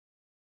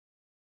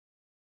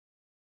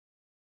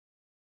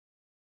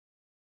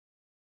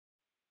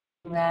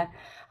there.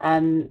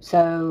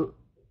 So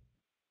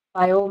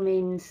by all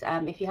means,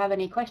 if you have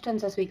any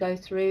questions as we go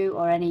through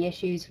or any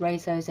issues,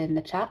 raise those in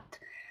the chat.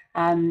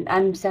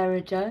 I'm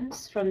Sarah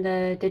Jones from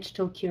the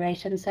Digital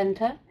Curation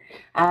Centre,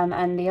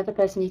 and the other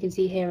person you can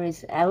see here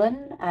is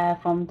Ellen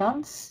from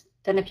Dance.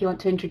 Don't know if you want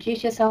to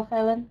introduce yourself,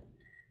 Ellen.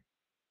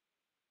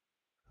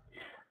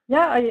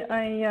 Yeah,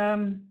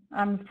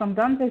 I'm from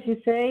Dance, as you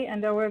say,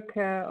 and I work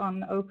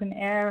on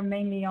OpenAIRE,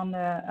 mainly on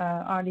the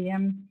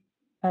RDM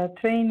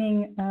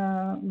training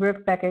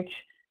work package,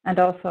 and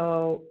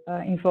also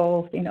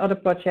involved in other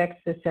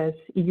projects such as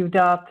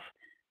EUDAT,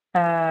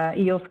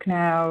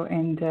 EOS-KNOW,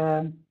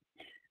 and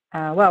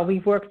well,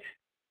 we've worked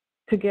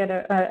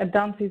together at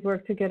Dance. We've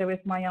worked together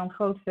with Marjan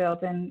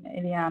Grootveld and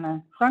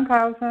Eliane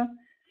Frankhausen,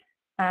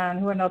 and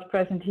who are not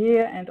present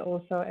here, and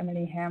also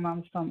Emily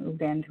Hermans from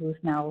UDent, who is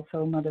now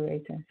also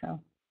moderator. So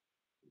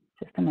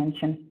just to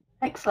mention.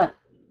 Excellent.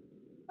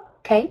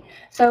 Okay,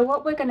 so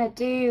what we're going to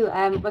do,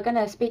 we're going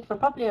to speak for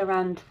probably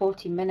around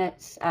 40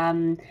 minutes.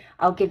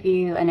 I'll give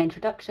you an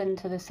introduction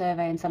to the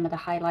survey and some of the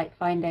highlight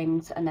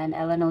findings, and then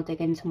Ellen will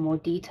dig into more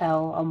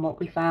detail on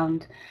what we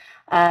found.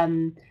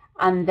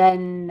 And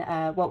then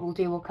what we'll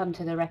do, we'll come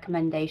to the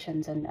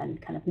recommendations and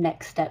kind of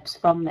next steps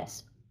from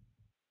this.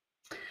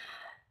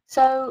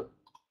 So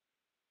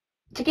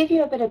to give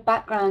you a bit of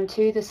background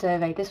to the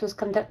survey, this was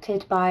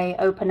conducted by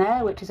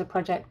OpenAIRE, which is a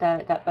project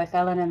that both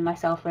Ellen and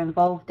myself are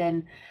involved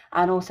in,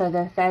 and also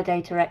the Fair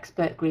Data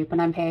Expert Group, and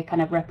I'm here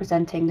kind of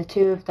representing the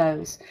two of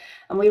those.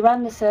 And we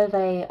ran the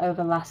survey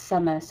over last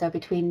summer, so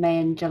between May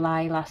and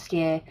July last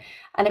year,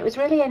 and it was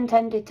really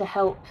intended to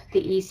help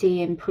the EC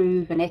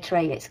improve and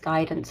iterate its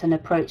guidance and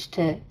approach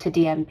to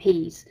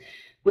DMPs.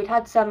 We'd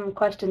had some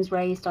questions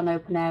raised on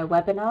OpenAIRE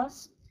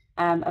webinars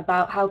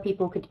about how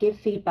people could give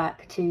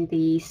feedback to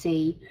the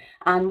EC.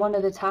 And one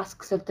of the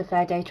tasks of the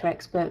Fair Data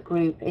Expert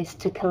Group is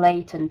to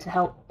collate and to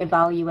help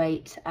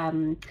evaluate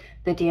the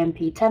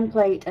DMP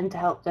template and to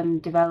help them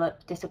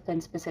develop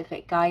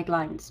discipline-specific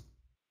guidelines.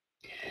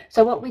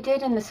 So what we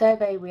did in the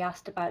survey, we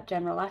asked about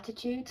general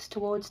attitudes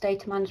towards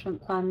data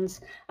management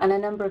plans and a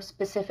number of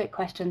specific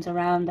questions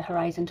around the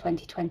Horizon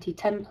 2020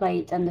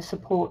 template and the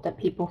support that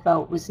people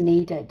felt was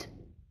needed.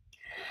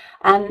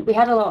 And we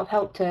had a lot of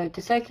help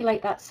to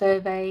circulate that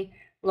survey.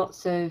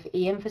 Lots of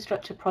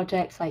e-infrastructure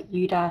projects like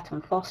UDAT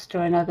and Foster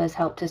and others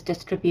helped us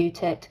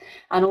distribute it,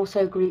 and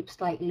also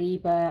groups like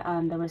LIBA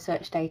and the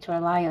Research Data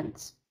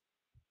Alliance.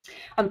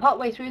 And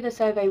partway through the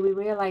survey, we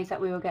realized that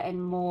we were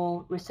getting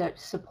more research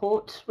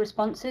support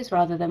responses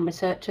rather than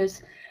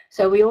researchers.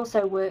 So we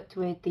also worked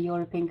with the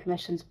European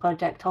Commission's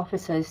project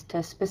officers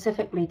to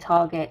specifically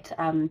target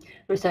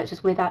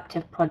researchers with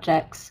active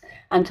projects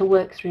and to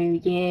work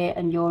through YEAR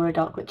and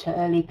Eurodoc, which are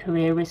early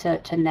career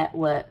researcher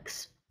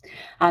networks.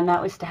 And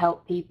that was to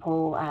help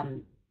people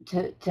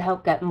to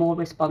help get more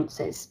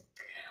responses.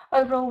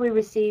 Overall, we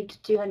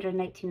received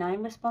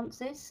 289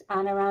 responses,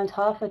 and around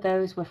half of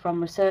those were from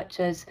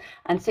researchers,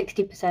 and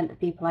 60% of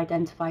people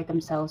identified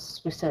themselves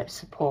as research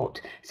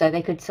support. So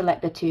they could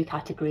select the two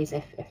categories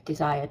if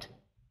desired.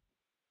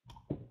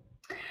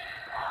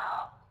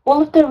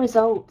 All of the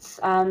results,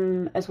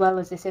 as well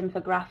as this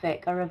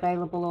infographic, are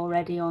available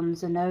already on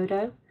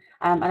Zenodo.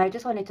 And I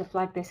just wanted to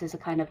flag this as a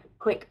kind of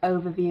quick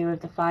overview of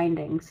the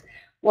findings.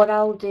 What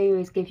I'll do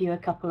is give you a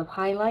couple of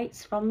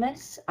highlights from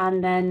this,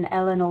 and then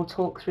Ellen will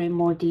talk through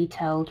more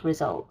detailed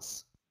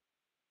results.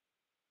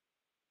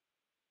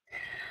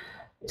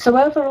 So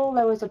overall,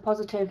 there was a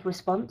positive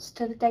response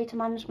to the data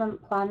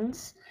management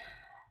plans.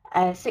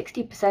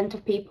 60%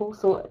 of people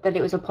thought that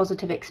it was a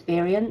positive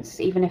experience,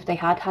 even if they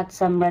had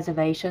some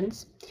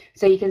reservations.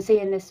 So you can see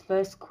in this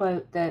first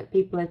quote that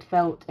people had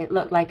felt it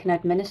looked like an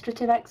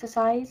administrative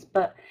exercise,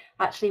 but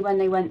actually when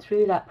they went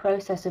through that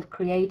process of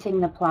creating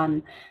the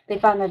plan, they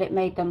found that it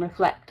made them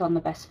reflect on the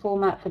best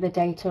format for the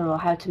data or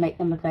how to make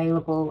them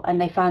available,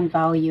 and they found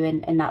value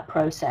in that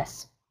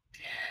process.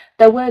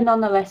 There were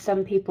nonetheless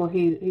some people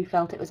who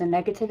felt it was a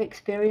negative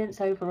experience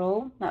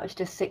overall. That was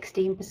just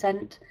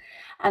 16%.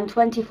 And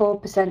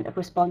 24% of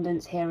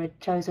respondents here had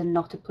chosen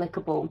not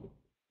applicable.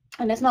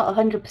 And it's not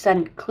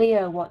 100%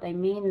 clear what they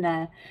mean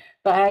there,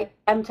 but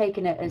I'm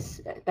taking it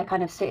as they're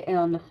kind of sitting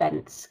on the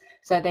fence.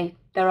 So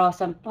there are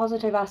some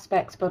positive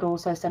aspects, but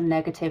also some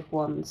negative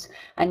ones.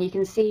 And you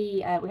can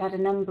see we had a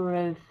number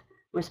of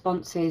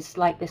responses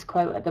like this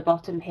quote at the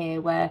bottom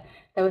here, where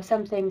there were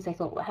some things they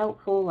thought were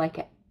helpful, like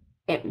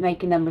it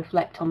making them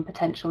reflect on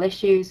potential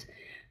issues,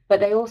 but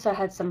they also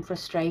had some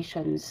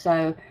frustrations.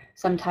 So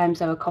sometimes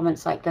there were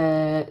comments like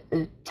the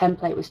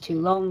template was too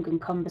long and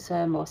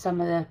cumbersome, or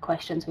some of the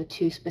questions were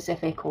too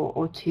specific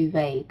or too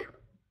vague.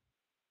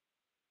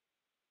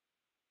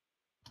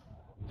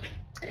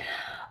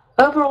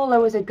 Overall, there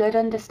was a good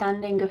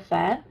understanding of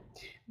FAIR.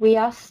 We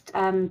asked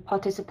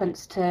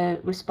participants to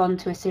respond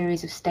to a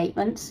series of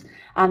statements,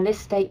 and this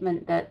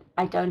statement that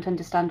I don't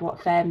understand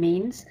what FAIR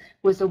means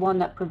was the one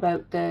that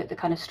provoked the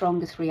kind of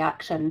strongest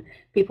reaction.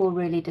 People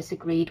really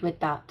disagreed with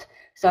that.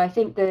 So I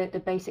think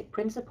the basic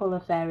principle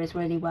of FAIR is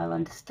really well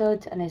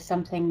understood and is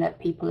something that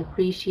people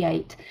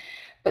appreciate.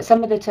 but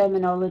some of the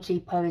terminology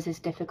poses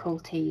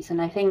difficulties.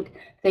 And I think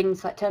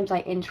things like terms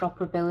like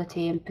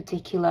interoperability in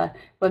particular,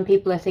 when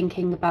people are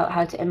thinking about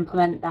how to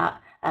implement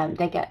that,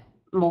 they get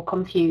more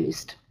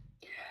confused.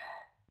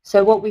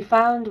 So what we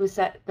found was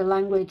that the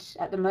language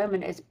at the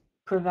moment is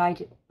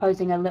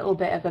posing a little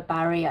bit of a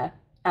barrier.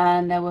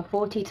 And there were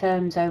 40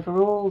 terms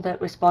overall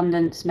that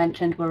respondents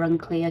mentioned were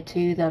unclear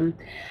to them.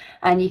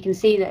 And you can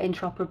see that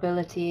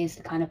interoperability is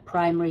the kind of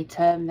primary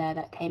term there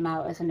that came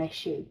out as an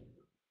issue.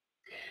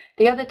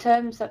 The other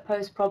terms that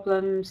posed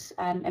problems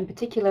in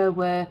particular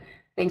were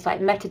things like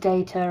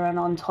metadata and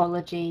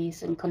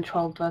ontologies and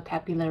controlled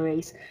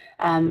vocabularies.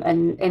 And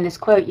in this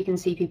quote, you can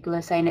see people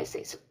are saying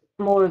it's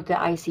more of the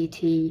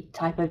ICT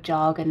type of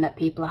jargon that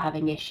people are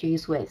having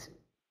issues with.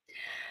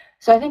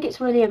 So I think it's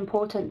really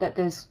important that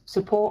there's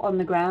support on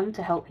the ground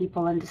to help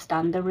people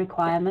understand the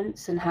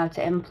requirements and how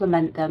to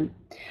implement them.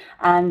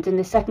 And in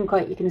the second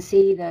quote, you can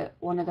see that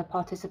one of the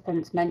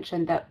participants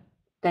mentioned that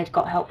they'd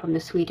got help from the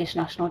Swedish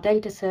National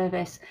Data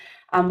Service,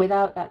 and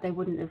without that, they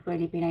wouldn't have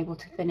really been able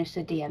to finish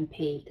the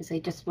DMP because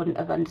they just wouldn't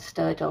have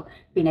understood or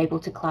been able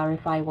to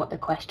clarify what the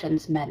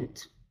questions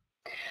meant.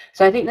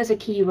 So I think there's a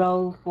key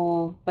role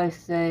for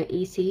both the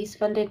EC's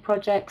funded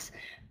projects,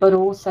 but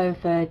also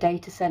for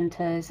data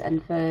centers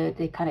and for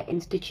the kind of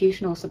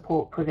institutional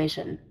support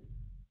provision.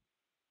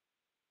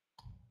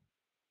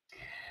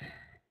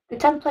 The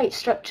template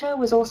structure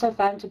was also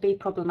found to be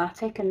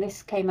problematic, and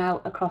this came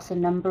out across a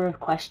number of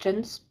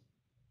questions.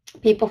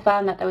 People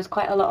found that there was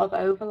quite a lot of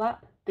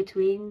overlap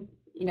between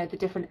the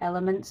different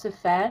elements of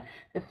FAIR,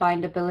 the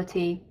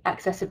findability,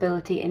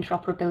 accessibility,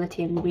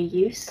 interoperability, and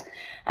reuse.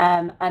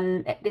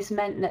 And this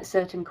meant that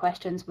certain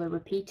questions were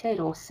repeated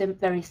or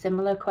very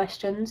similar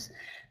questions.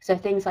 So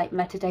things like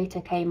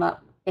metadata came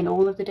up in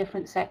all of the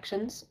different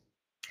sections.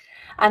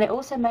 And it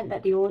also meant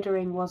that the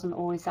ordering wasn't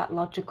always that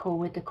logical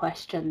with the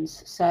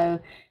questions. So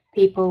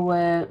people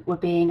were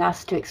being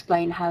asked to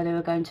explain how they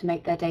were going to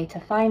make their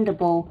data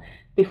findable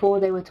before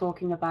they were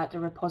talking about the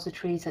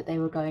repositories that they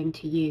were going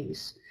to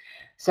use.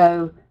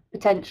 So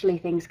potentially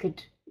things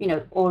could,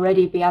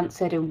 already be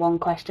answered in one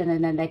question,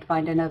 and then they'd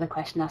find another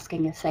question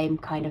asking the same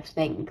kind of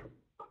thing.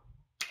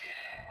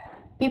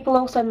 People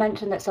also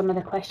mentioned that some of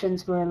the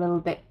questions were a little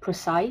bit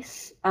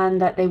precise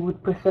and that they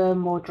would prefer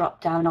more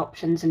drop-down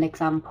options and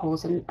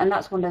examples, and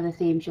that's one of the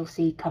themes you'll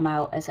see come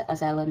out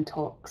as Ellen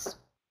talks.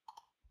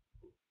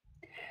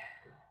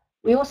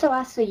 We also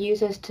asked the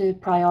users to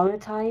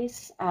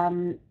prioritize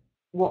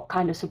what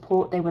kind of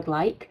support they would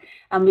like,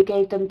 and we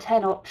gave them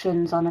 10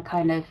 options on a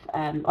kind of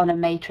on a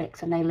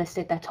matrix, and they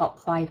listed their top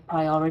 5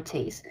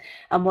 priorities.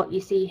 And what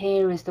you see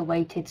here is the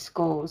weighted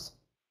scores.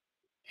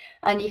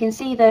 And you can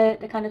see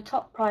the kind of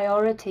top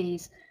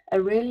priorities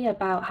are really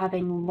about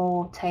having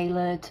more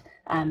tailored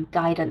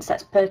guidance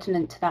that's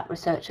pertinent to that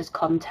researcher's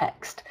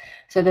context.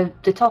 So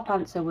the top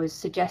answer was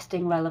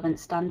suggesting relevant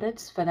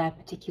standards for their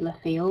particular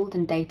field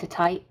and data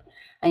type.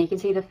 And you can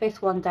see the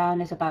 5th one down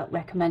is about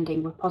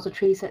recommending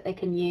repositories that they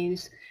can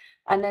use.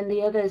 And then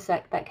the others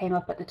that came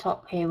up at the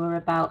top here were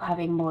about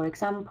having more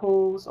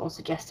examples or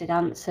suggested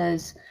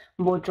answers,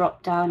 more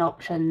drop-down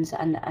options,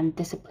 and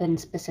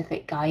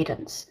discipline-specific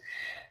guidance.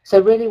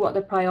 So really what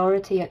the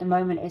priority at the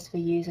moment is for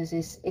users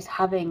is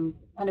having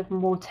kind of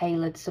more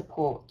tailored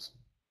support.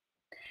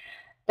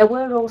 There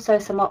were also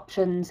some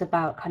options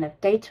about kind of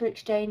data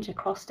exchange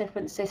across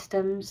different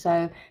systems,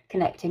 so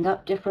connecting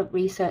up different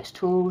research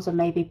tools and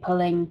maybe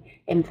pulling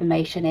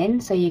information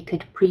in so you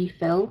could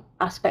pre-fill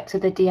aspects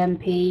of the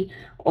DMP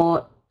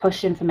or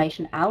push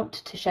information out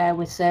to share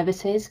with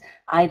services,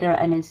 either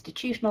at an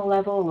institutional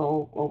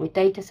level or with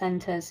data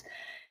centers.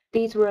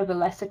 These were of a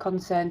lesser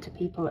concern to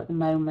people at the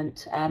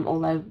moment,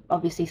 although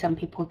obviously some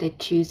people did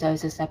choose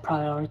those as their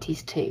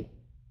priorities too.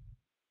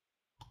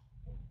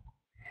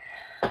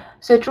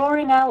 So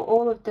drawing out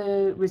all of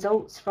the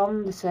results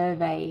from the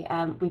survey,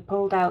 we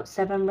pulled out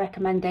 7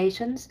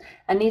 recommendations,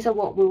 and these are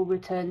what we'll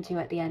return to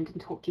at the end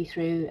and talk you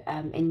through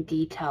in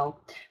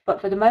detail. But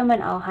for the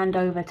moment, I'll hand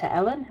over to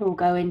Ellen, who will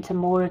go into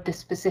more of the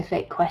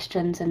specific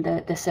questions and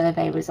the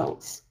survey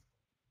results.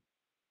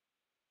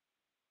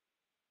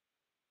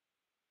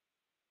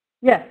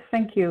 Yes,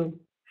 thank you.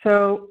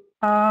 So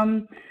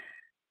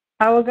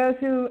I will go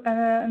through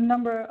a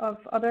number of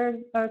other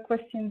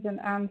questions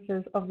and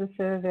answers of the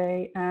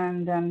survey,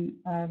 and then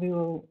we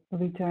will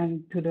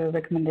return to the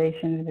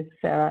recommendations with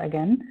Sarah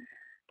again.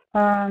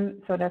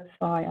 So that's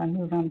why I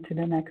move on to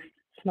the next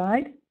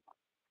slide.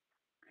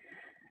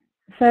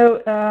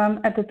 So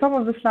at the top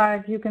of the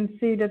slide, you can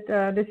see that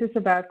this is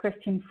about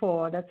question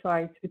 4. That's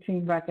why it's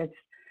between brackets.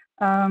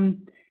 The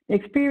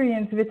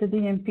experience with the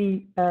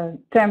DMP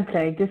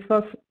template. This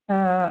was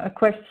a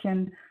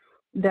question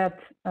that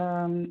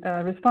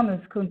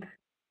respondents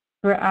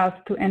were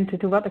asked to enter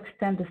to what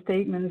extent the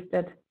statements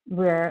that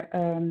were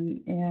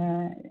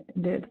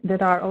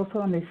that are also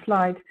on this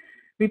slide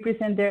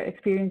represent their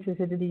experiences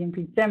with the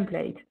DMP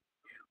template.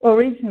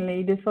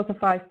 Originally, this was a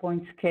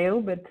 5-point scale,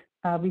 but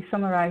we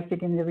summarized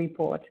it in the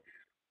report.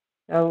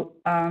 So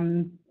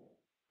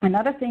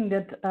Another thing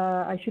that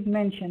I should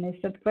mention is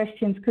that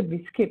questions could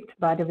be skipped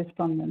by the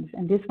respondents,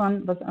 and this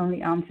one was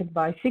only answered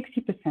by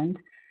 60%,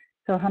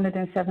 so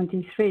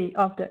 173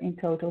 of the in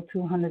total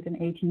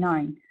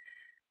 289.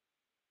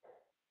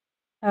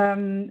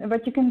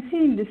 But you can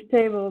see in this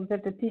table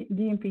that the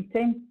DMP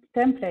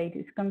template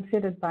is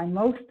considered by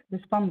most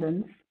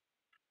respondents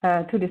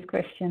to this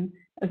question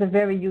as a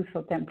very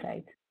useful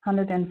template.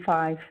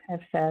 105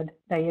 have said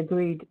they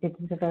agreed it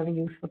is a very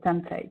useful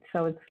template,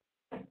 so it's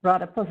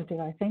rather positive,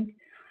 I think.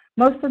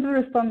 Most of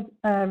the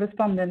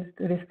respondents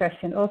to this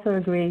question also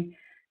agree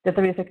that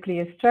there is a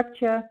clear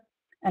structure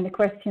and the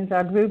questions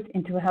are grouped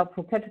into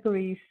helpful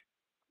categories.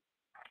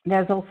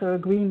 There's also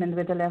agreement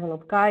with the level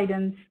of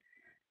guidance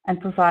and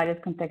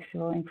provided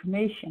contextual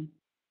information.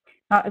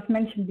 Now, as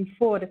mentioned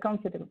before, the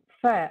concept of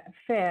fair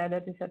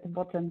that is at the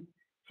bottom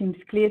seems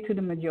clear to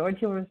the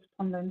majority of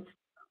respondents,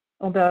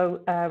 although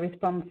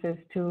responses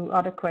to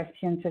other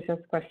questions, such as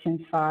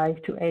questions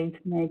 5 to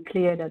 8, make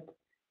clear that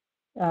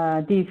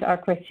these are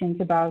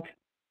questions about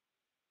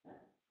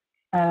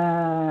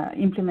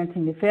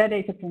implementing the fair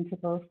data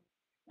principles.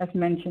 As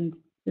mentioned,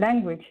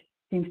 language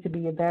seems to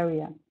be a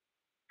barrier.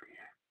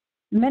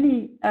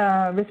 Many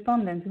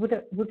respondents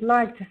would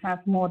like to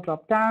have more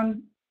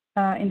drop-down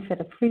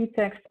instead of free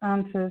text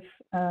answers,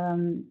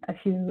 as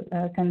you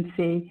can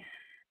see.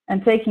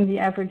 And taking the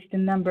average, the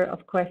number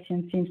of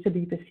questions seems to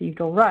be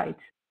perceived all right.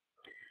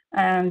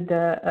 And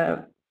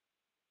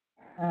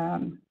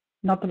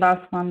not the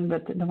last one,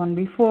 but the one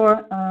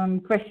before,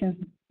 questions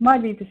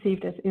might be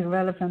perceived as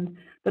irrelevant,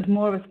 but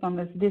more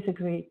respondents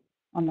disagree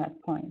on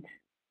that point.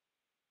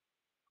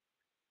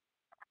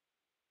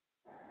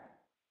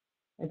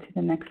 Go to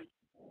the next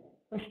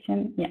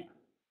question. Yeah.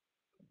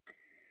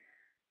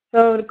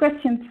 So the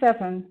question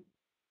 7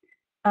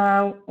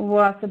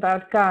 was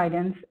about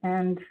guidance,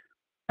 and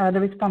the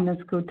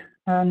respondents could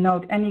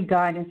note any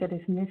guidance that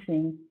is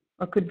missing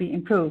or could be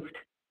improved.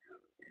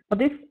 Well,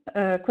 this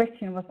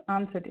question was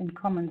answered in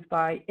comments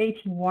by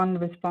 81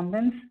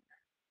 respondents,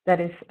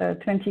 that is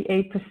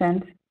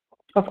 28%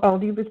 of all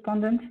the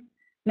respondents.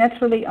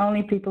 Naturally,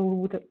 only people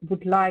who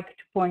would like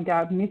to point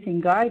out missing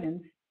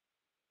guidance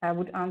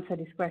would answer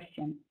this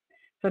question.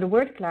 So the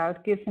word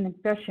cloud gives an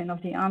impression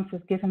of the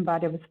answers given by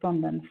the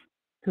respondents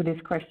to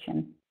this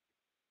question.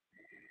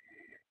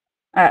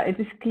 It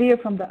is clear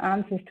from the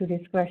answers to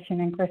this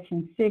question and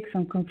question 6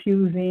 on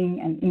confusing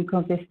and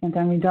inconsistent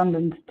and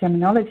redundant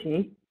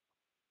terminology,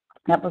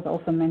 that was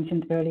also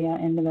mentioned earlier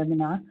in the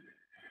webinar,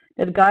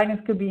 that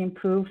guidance could be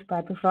improved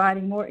by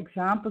providing more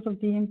examples of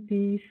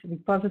DMPs,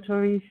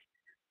 repositories,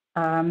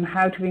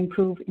 how to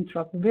improve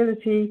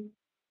interoperability,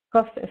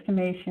 cost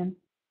estimation,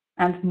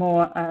 and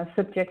more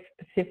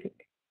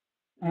subject-specific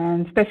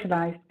and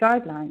specialized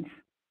guidelines.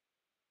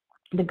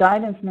 The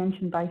guidance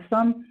mentioned by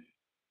some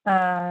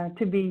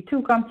to be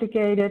too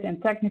complicated and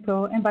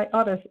technical, and by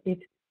others it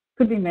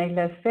could be made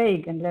less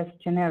vague and less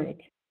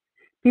generic.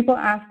 People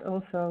asked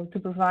also to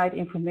provide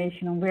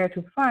information on where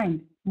to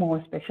find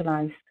more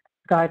specialized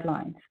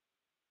guidelines.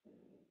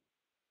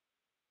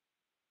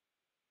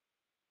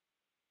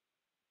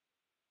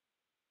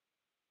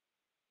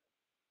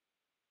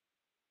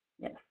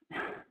 Yes,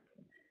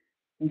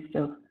 can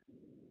still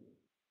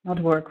not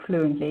work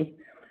fluently.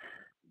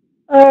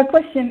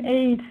 Question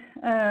 8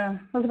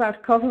 was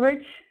about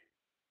coverage.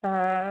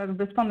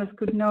 Respondents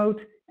could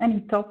note any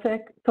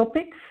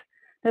topics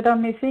that are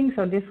missing.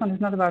 So this one is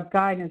not about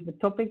guidance, but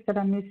topics that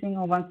are missing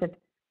or ones that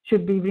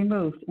should be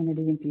removed in the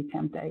DMP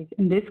template.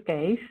 In this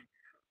case,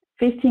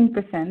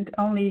 15%,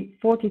 only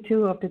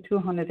 42 of the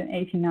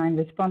 289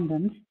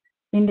 respondents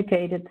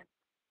indicated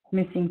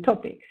missing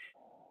topics.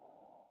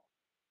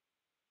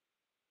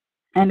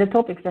 And the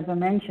topics that were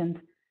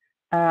mentioned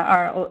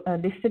are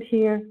listed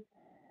here,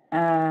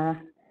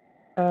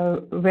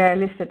 were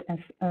listed as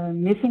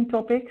missing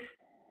topics.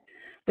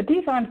 But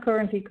these aren't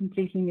currently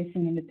completely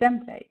missing in the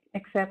template,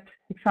 except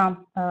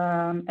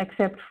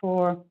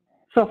for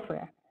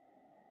software.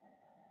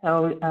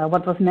 So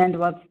what was meant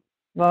was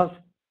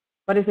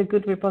what is a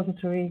good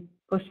repository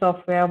for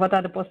software? What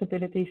are the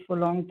possibilities for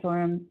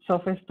long-term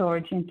software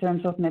storage in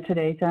terms of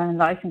metadata and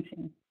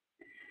licensing?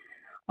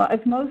 Well,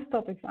 as most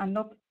topics are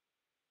not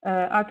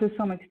are to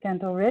some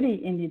extent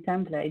already in the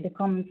template, the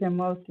comments are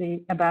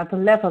mostly about the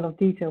level of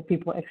detail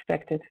people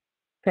expected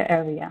per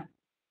area.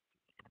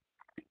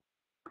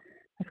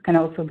 As can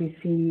also be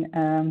seen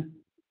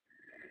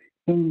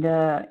in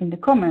the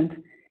comment,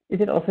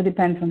 it also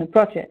depends on the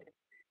project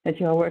that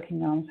you are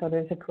working on. So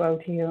there's a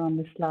quote here on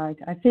the slide.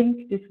 I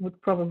think this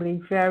would probably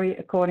vary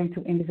according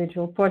to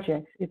individual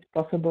projects. It's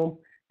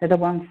possible that a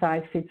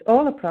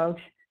one-size-fits-all approach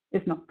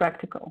is not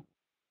practical.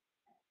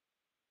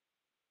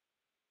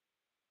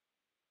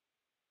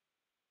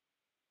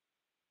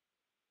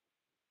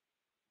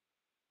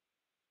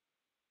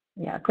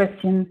 Yeah,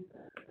 question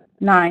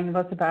 9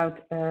 was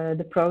about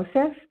the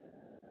process.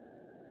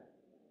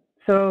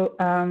 So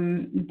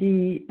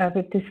the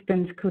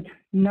participants could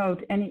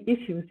note any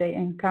issues they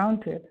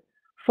encountered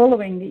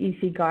following the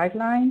EC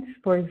guidelines,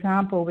 for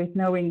example, with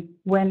knowing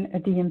when a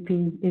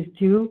DMP is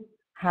due,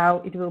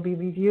 how it will be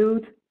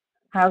reviewed,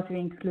 how to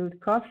include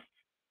costs,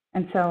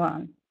 and so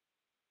on.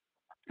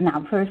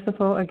 Now, first of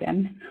all,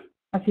 again,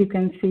 as you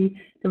can see,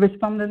 the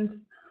respondents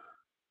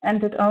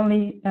entered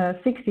only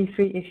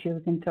 63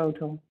 issues in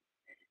total,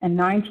 and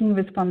 19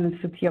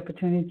 respondents took the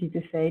opportunity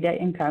to say they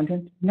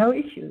encountered no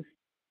issues.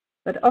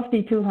 But of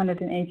the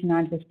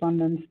 289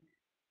 respondents,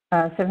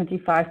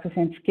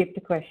 75% skipped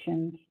the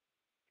questions,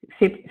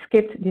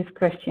 skipped this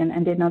question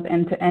and did not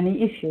enter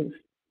any issues.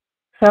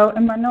 So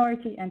a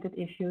minority entered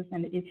issues,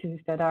 and the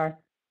issues that are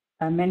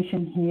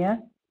mentioned here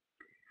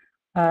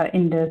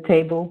in the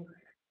table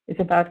is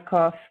about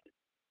cost,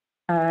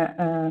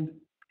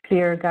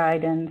 clear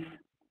guidance,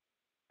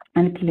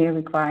 and clear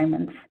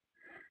requirements.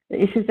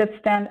 The issues that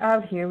stand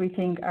out here, we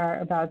think, are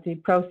about the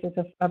process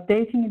of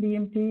updating a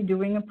DMP,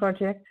 doing a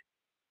project,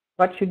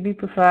 what should be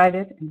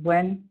provided, and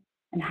when,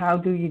 and how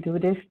do you do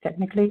this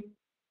technically,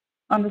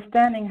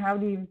 understanding how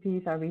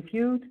DMPs are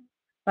reviewed,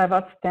 by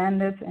what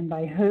standards and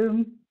by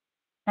whom,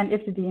 and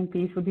if the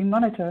DMPs will be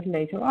monitored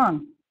later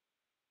on.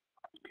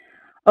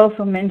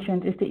 Also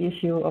mentioned is the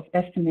issue of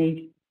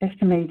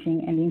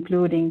estimating and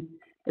including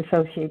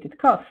associated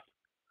costs.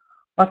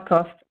 What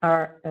costs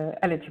are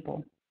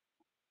eligible?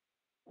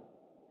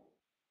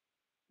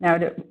 Now,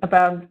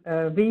 about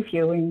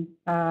reviewing,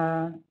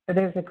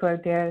 there's a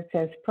quote there that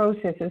says,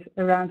 processes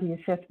around the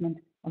assessment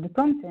of the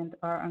content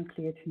are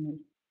unclear to me.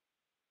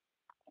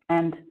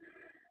 And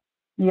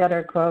the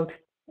other quote,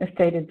 as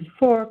stated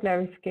before,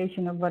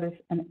 clarification of what is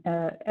an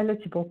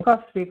eligible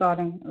cost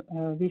regarding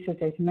research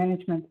data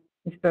management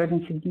is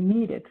urgently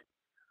needed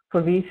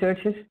for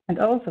researchers and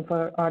also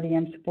for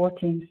RDM support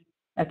teams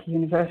at the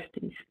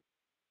universities.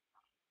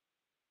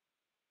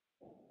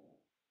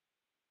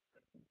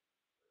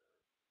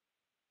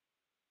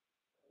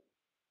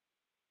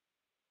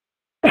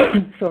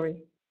 Sorry.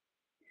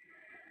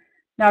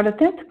 Now, the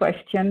 10th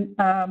question,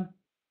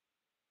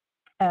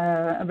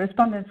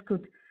 respondents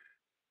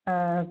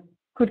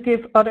could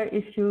give other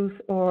issues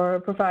or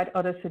provide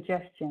other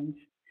suggestions.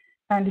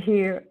 And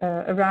here,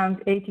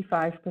 around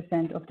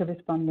 85% of the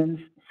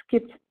respondents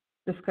skipped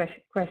this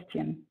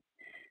question.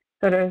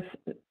 So there's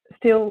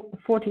still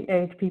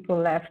 48 people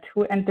left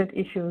who entered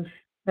issues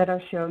that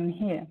are shown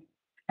here.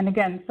 And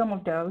again, some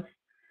of those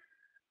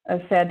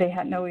said they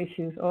had no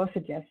issues or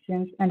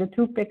suggestions. And the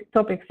two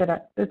topics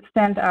that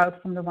stand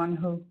out from the one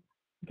who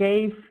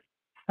gave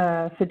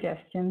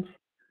suggestions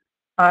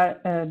are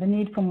the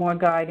need for more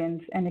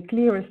guidance and a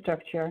clearer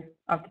structure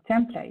of the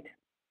template.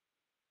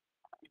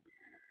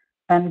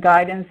 And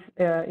guidance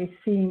is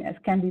seen as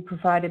can be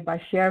provided by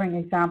sharing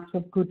examples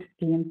of good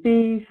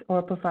DMPs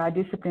or provide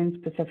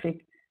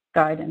discipline-specific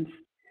guidance.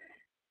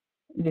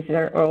 These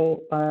are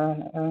all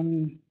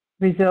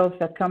results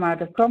that come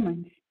out of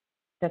comments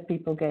that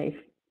people gave.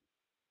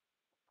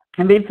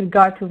 And with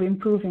regard to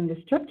improving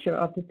the structure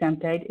of the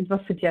template, it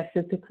was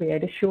suggested to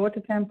create a shorter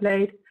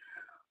template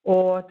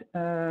or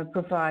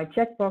provide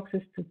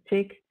checkboxes to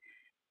tick,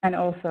 and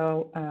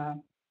also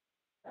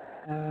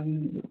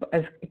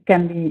as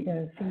can be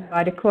seen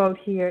by the quote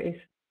here, is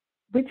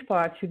which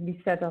part should be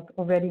set up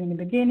already in the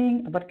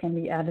beginning, what can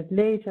be added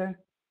later.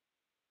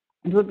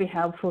 It would be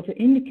helpful to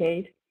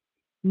indicate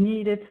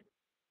needed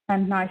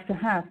and nice to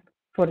have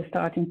for the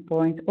starting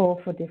point or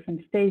for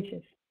different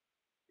stages.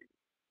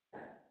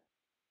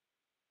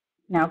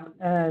 Now,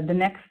 the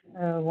next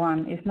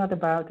one is not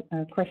about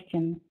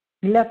question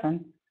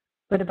 11,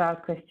 but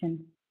about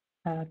question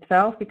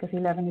 12, because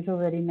 11 is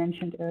already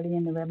mentioned early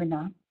in the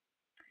webinar.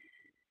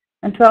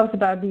 And 12 is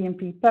about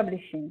DMP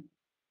publishing.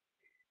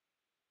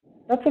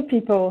 Lots of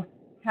people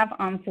have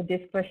answered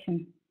this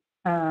question,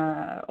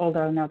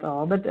 although not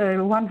all, but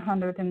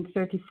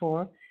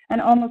 134,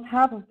 and almost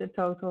half of the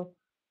total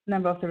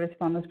number of the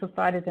respondents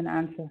provided an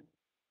answer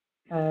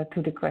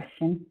to the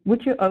question,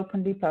 would you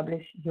openly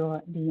publish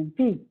your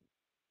DMP?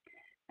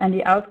 And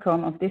the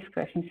outcome of this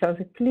question shows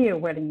a clear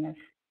willingness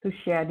to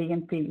share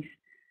DMPs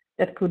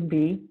that could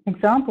be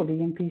example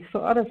DMPs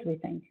for others, we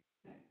think.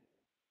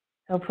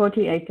 So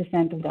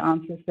 48% of the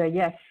answers were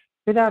yes,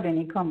 without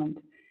any comment.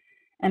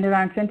 And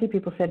around 20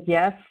 people said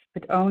yes,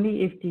 but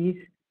only if these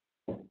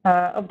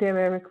of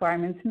their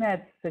requirements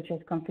met, such as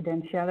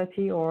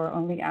confidentiality or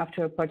only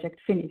after a project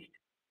finished.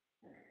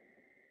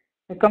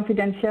 The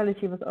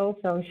confidentiality was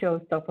also a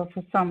showstopper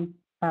for some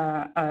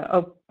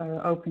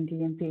open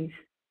DMPs,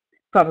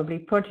 probably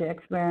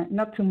projects where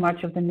not too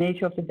much of the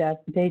nature of the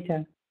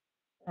data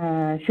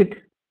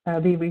should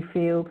be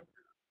revealed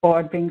or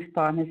it brings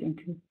partners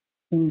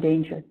in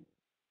danger,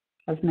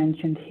 as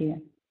mentioned here.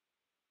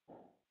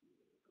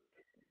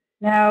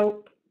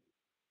 Now,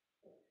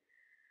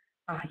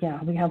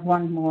 we have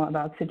one more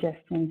about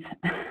suggestions.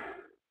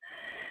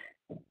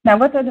 Now,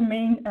 what are the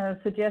main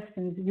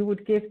suggestions you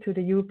would give to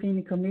the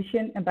European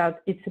Commission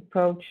about its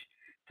approach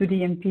to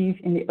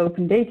DMPs in the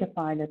open data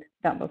pilot?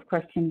 That was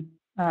question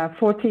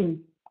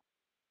 14.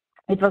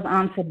 It was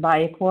answered by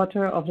a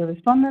quarter of the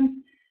respondents,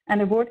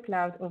 and the word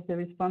cloud of the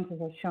responses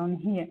are shown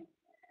here.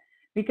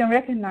 We can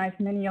recognize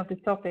many of the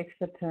topics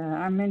that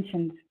are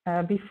mentioned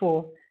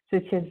before,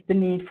 such as the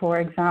need for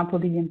example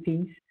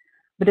DMPs,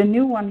 But a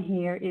new one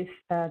here is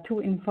to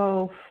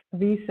involve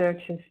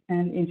researchers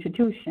and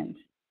institutions.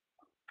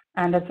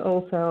 And that's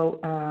also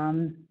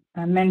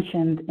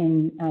mentioned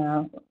in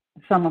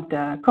some of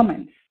the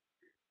comments.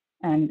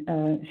 And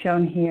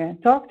shown here,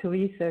 talk to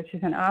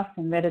researchers and ask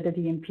them whether the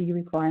DMP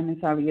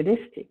requirements are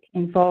realistic.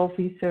 Involve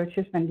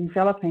researchers when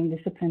developing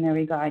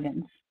disciplinary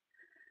guidance.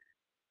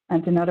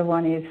 And another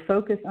one is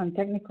focus on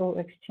technical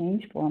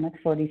exchange formats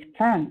for these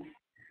plans.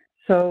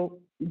 So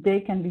they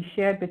can be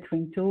shared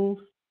between tools,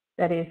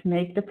 that is,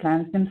 make the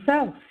plans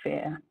themselves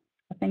fair.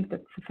 I think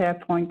that's a fair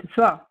point as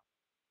well.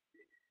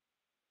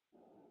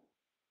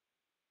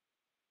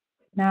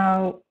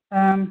 Now,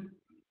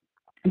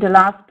 the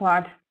last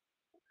part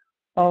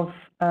of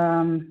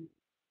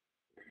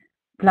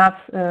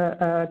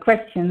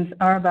questions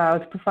are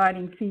about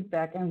providing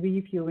feedback and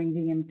reviewing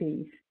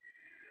DMPs.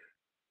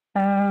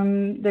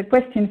 The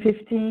question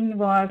 15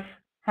 was,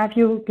 have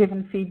you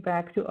given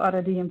feedback to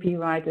other DMP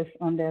writers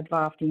on their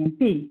draft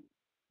DMP?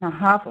 Now,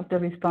 half of the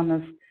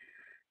respondents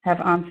have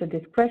answered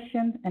this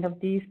question, and of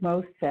these,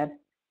 most said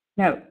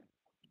no.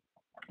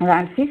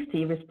 Around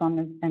 50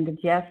 respondents ended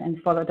yes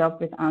and followed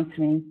up with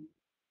answering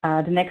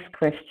the next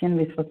question,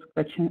 which was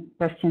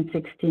question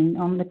 16,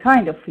 on the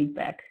kind of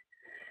feedback.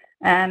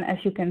 And as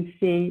you can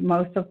see,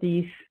 most of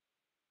these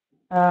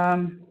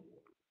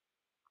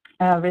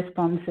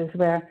responses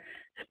were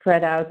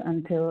spread out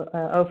until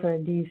over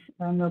these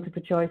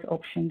multiple choice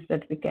options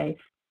that we gave.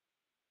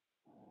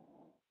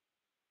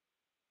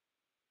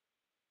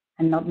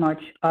 And not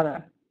much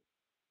other.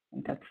 I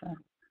think that's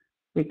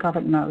we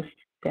covered most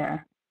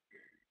there.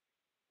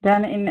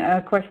 Then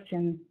in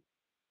question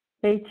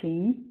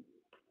 18,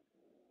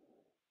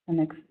 the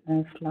next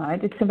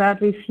slide, it's about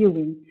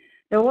reviewing.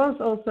 There was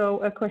also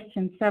a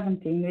question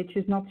 17, which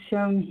is not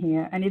shown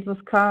here, and it was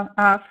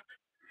asked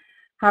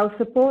how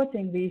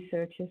supporting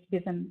researchers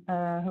given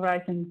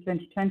Horizon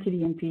 2020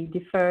 DMP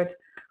differed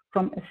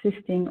from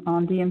assisting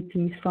on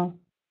DMPs from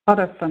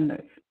other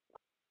funders.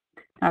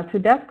 Now, to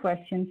that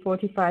question,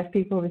 45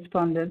 people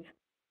responded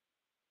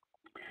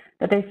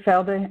that they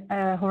felt the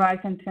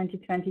Horizon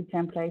 2020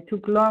 template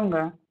took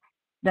longer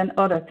than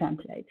other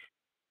templates.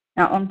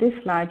 Now, on this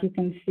slide, you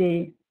can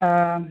see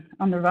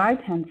on the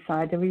right-hand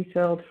side the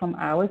result from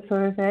our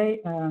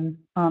survey on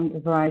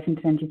the Horizon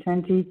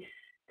 2020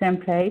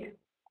 template.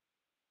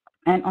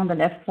 And on the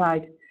left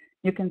side,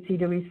 you can see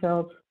the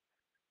results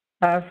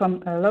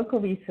from local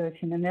research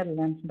in the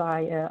Netherlands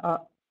by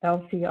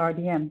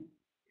LCRDM.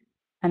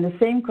 And the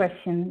same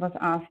question was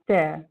asked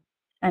there.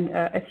 And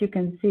as you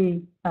can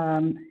see,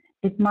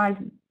 it might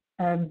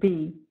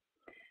be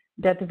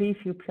that the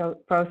review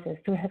process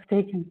to have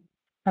taken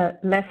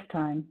less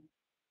time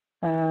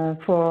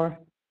for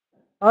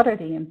other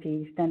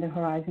DMPs than the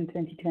Horizon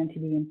 2020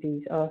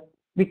 DMPs. Or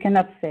we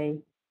cannot say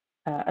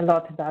a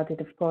lot about it,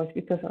 of course,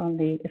 because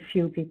only a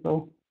few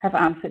people have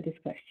answered this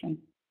question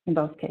in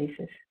both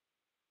cases.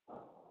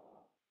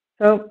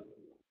 So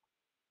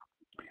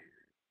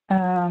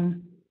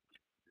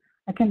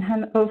I can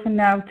hand over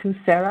now to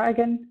Sarah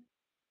again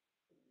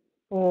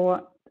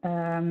for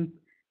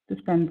to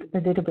spend a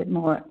little bit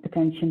more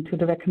attention to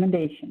the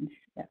recommendations.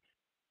 Yes.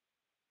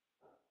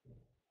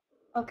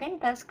 Okay,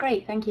 that's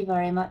great. Thank you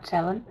very much,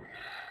 Ellen.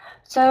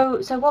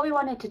 So what we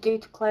wanted to do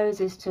to close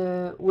is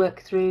to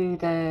work through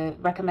the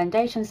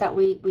recommendations that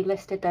we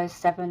listed, those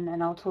 7,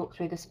 and I'll talk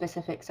through the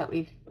specifics that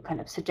we've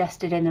kind of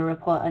suggested in the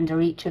report under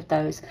each of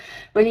those,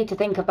 really to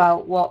think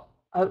about what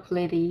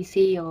hopefully the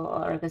EC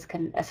or others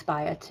can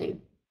aspire to.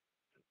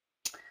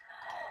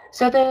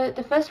 So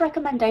the first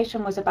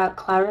recommendation was about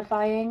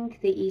clarifying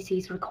the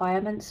EC's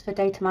requirements for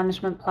data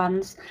management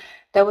plans.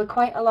 There were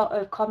quite a lot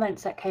of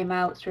comments that came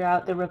out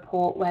throughout the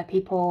report where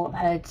people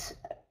had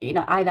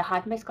either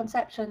had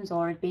misconceptions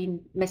or had been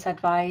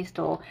misadvised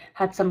or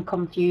had some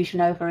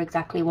confusion over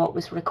exactly what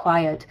was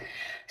required.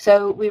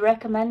 So we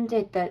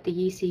recommended that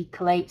the EC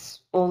collates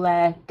all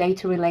their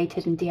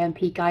data-related and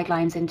DMP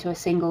guidelines into a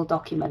single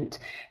document.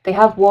 They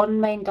have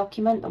one main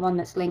document, the one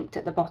that's linked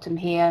at the bottom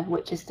here,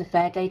 which is the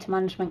Fair Data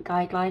Management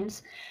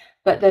Guidelines.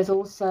 But there's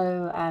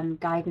also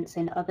guidance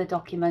in other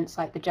documents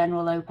like the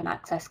General Open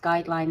Access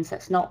Guidelines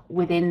that's not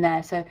within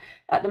there. So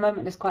at the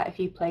moment, there's quite a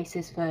few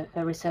places for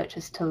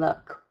researchers to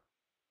look.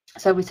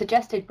 So we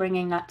suggested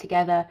bringing that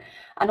together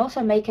and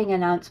also making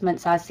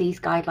announcements as these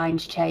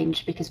guidelines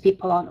change, because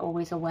people aren't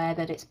always aware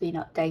that it's been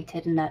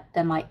updated and that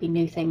there might be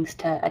new things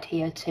to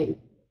adhere to.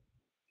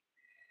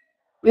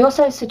 We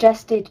also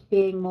suggested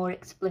being more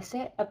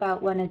explicit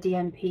about when a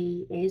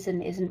DMP is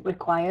and isn't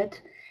required.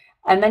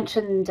 I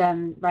mentioned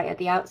right at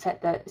the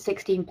outset that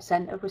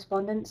 16% of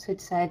respondents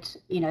had said,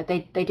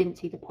 they didn't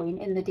see the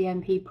point in the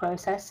DMP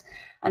process.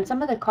 And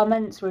some of the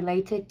comments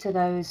related to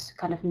those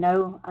kind of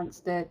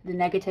the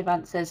negative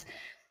answers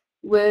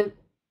were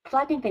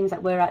flagging things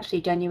that were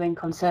actually genuine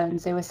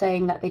concerns. They were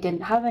saying that they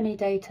didn't have any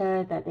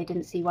data, that they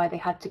didn't see why they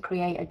had to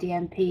create a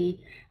DMP.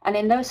 And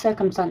in those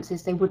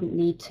circumstances, they wouldn't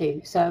need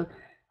to. So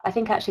I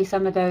think actually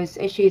some of those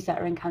issues that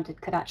are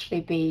encountered could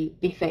actually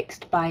be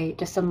fixed by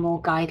just some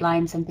more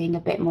guidelines and being a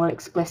bit more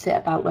explicit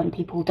about when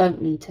people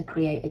don't need to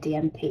create a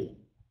DMP.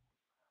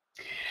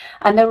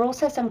 And there are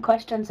also some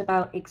questions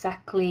about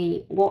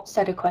exactly what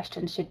set of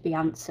questions should be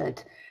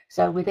answered.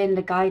 So within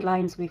the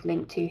guidelines we've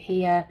linked to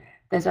here,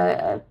 there's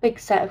a big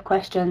set of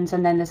questions,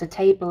 and then there's a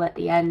table at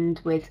the end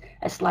with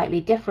a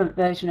slightly different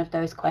version of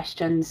those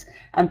questions,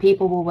 and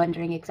people were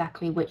wondering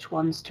exactly which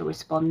ones to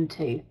respond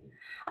to.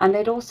 And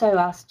they'd also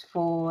asked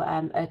for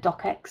a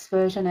docx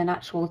version, an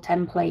actual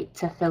template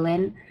to fill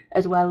in,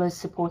 as well as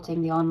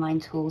supporting the online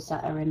tools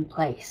that are in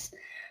place.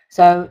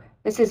 So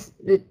this is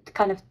the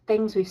kind of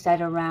things we've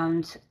said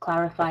around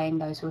clarifying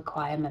those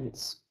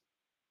requirements.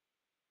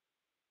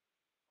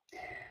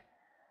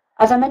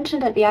 As I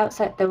mentioned at the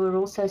outset, there were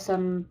also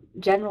some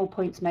general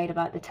points made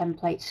about the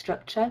template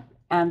structure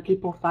and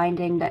people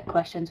finding that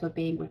questions were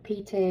being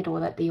repeated or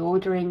that the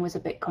ordering was a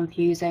bit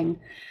confusing.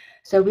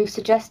 So we've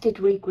suggested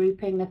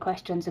regrouping the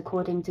questions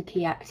according to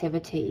key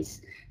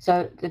activities.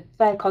 So the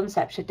fair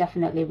concept should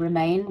definitely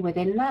remain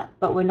within that,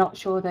 but we're not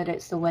sure that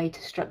it's the way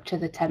to structure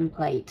the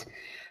template.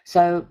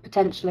 So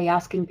potentially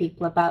asking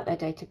people about their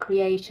data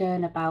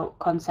creation, about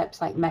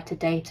concepts like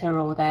metadata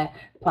or their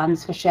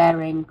plans for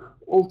sharing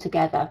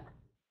altogether.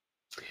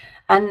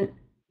 And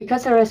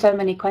because there are so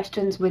many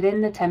questions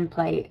within the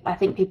template, I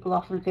think people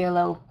often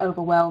feel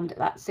overwhelmed at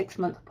that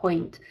 6-month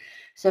point.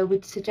 So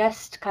we'd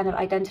suggest kind of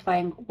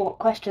identifying what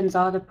questions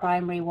are the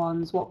primary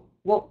ones, what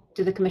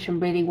do the Commission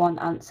really want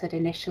answered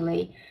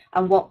initially,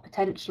 and what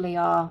potentially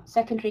are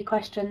secondary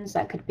questions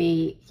that could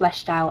be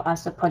fleshed out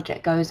as the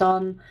project goes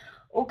on,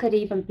 or could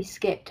even be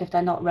skipped if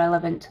they're not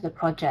relevant to the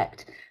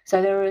project. So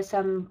there are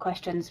some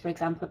questions, for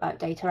example, about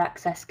data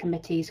access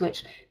committees,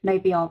 which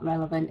maybe aren't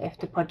relevant if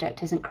the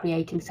project isn't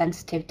creating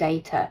sensitive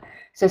data.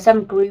 So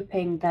some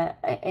grouping that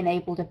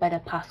enabled a better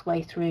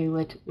pathway through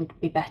would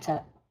be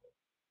better.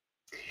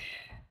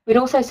 We'd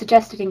also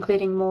suggested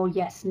including more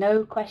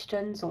yes/no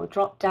questions or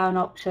drop-down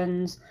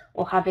options,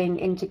 or having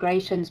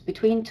integrations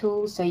between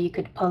tools so you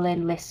could pull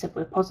in lists of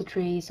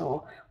repositories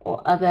or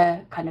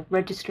other kind of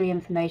registry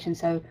information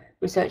so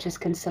researchers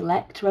can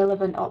select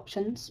relevant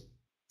options.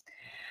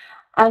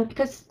 And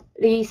because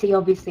the EC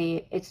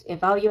obviously is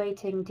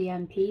evaluating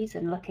DMPs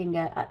and looking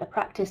at the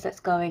practice that's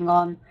going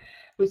on,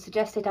 we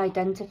suggested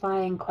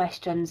identifying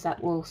questions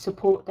that will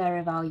support their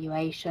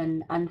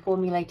evaluation and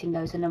formulating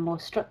those in a more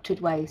structured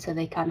way so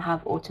they can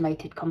have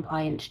automated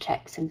compliance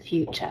checks in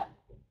future.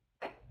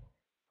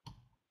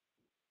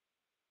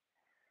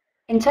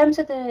 In terms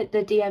of the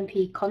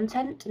DMP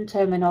content and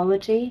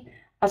terminology,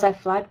 as I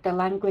flagged, the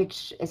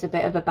language is a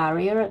bit of a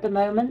barrier at the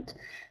moment.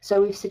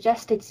 So we've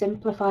suggested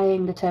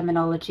simplifying the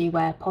terminology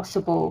where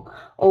possible,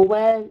 or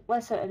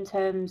where certain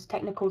terms,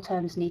 technical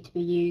terms need to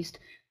be used,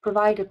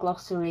 provide a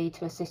glossary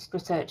to assist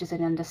researchers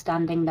in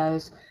understanding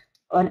those.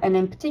 And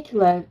in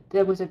particular,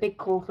 there was a big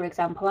call for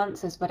example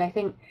answers, but I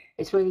think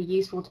it's really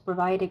useful to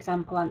provide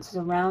example answers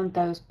around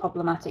those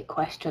problematic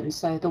questions.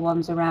 So the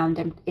ones around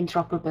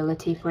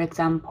interoperability, for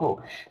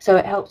example. So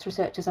it helps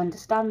researchers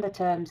understand the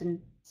terms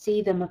and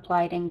see them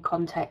applied in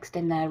context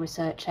in their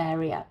research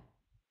area.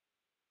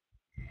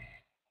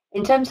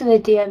 In terms of the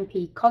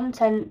DMP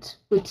content,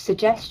 we'd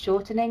suggest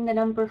shortening the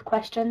number of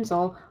questions,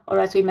 or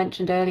as we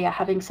mentioned earlier,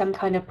 having some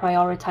kind of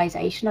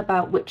prioritization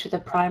about which are the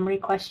primary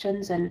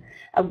questions and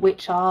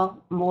which are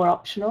more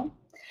optional,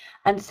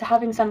 and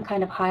having some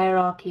kind of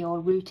hierarchy or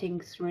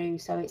routing through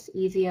so it's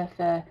easier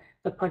for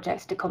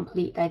projects to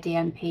complete their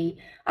DMP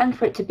and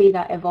for it to be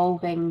that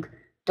evolving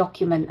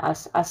document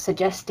as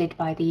suggested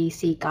by the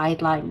EC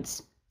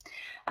guidelines.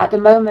 At the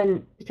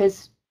moment,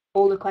 because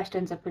all the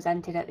questions are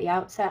presented at the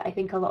outset, I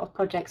think a lot of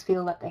projects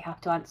feel that they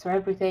have to answer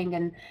everything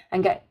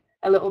and get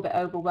a little bit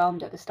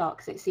overwhelmed at the start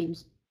because it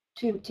seems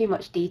too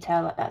much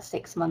detail at that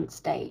 6-month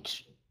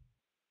stage.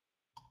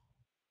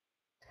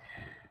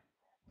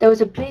 There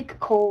was a big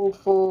call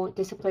for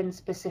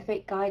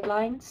discipline-specific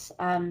guidelines.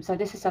 So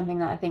this is something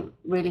that I think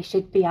really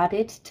should be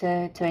added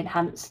to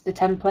enhance the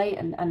template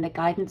and the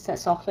guidance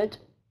that's offered.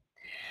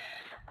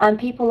 And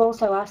people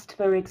also asked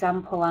for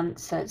example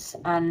answers,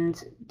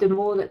 and the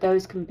more that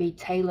those can be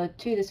tailored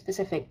to the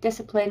specific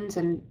disciplines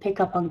and pick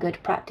up on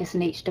good practice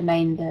in each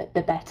domain,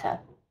 the better.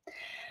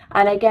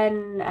 And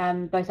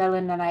again, both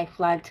Ellen and I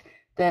flagged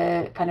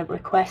the kind of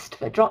request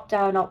for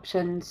drop-down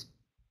options.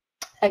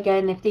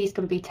 Again, if these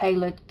can be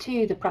tailored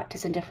to the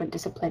practice in different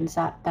disciplines,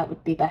 that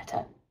would be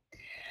better.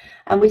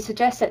 And we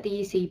suggest that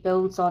the EC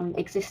builds on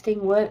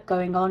existing work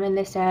going on in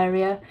this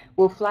area.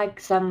 We'll flag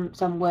some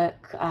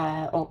work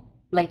or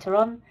later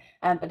on,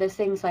 but there's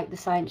things like the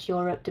Science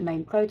Europe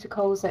domain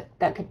protocols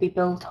that could be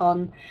built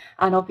on,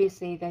 and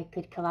obviously they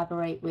could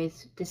collaborate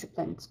with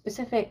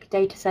discipline-specific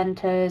data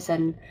centers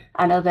and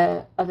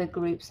other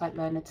groups like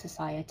learned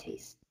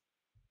societies.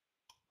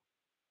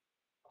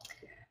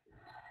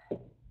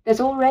 There's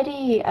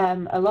already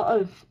a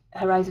lot of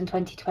Horizon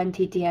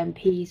 2020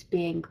 DMPs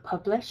being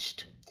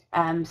published.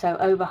 So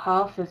over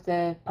half of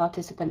the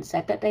participants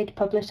said that they'd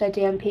published their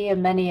DMP,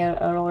 and many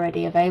are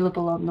already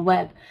available on the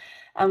web.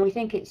 And we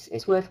think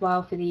it's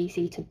worthwhile for the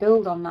EC to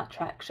build on that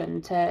traction,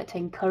 to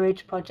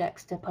encourage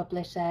projects to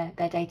publish their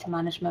data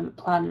management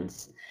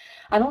plans,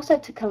 and also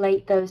to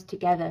collate those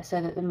together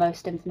so that the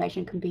most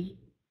information can be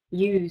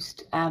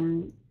used.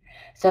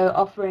 So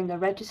offering a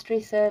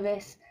registry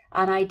service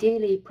and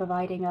ideally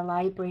providing a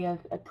library of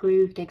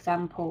approved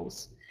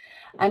examples.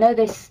 I know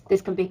this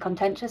can be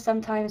contentious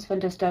sometimes.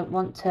 Funders don't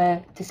want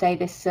to say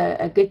this is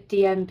a good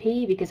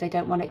DMP because they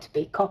don't want it to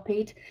be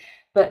copied.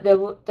 But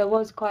there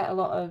was quite a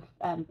lot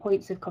of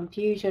points of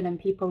confusion and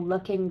people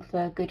looking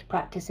for good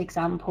practice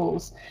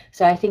examples.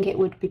 So I think it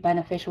would be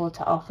beneficial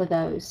to offer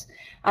those.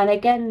 And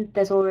again,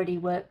 there's already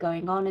work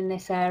going on in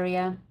this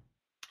area.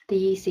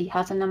 The EC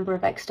has a number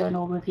of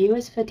external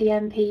reviewers for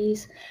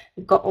DMPs.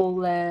 We've got all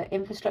the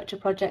infrastructure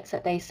projects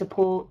that they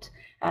support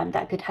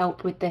that could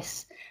help with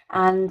this.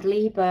 And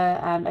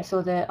LIBA, I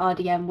saw the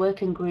RDM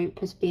working group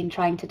has been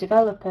trying to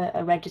develop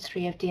a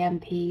registry of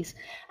DMPs,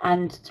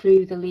 and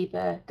through the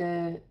LIBA,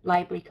 the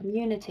library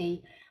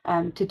community,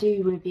 to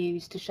do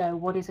reviews to show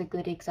what is a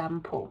good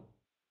example.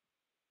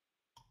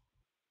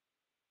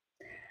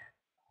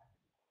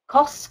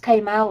 Costs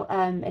came out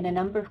in a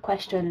number of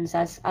questions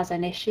as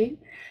an issue,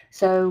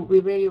 so we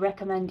really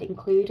recommend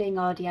including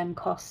RDM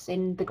costs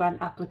in the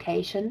grant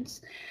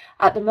applications.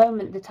 At the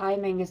moment, the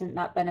timing isn't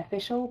that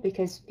beneficial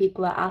because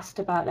people are asked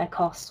about their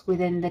costs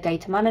within the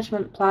data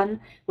management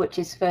plan, which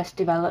is first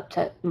developed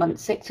at month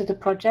 6 of the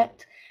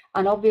project,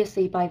 and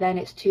obviously by then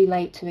it's too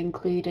late to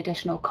include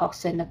additional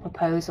costs in the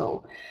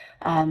proposal.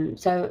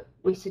 So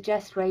we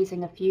suggest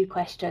raising a few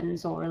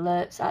questions or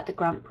alerts at the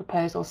grant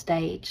proposal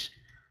stage.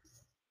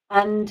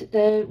 And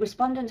the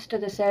respondents to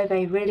the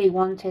survey really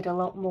wanted a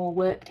lot more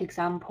worked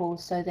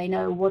examples so they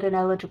know what an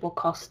eligible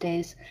cost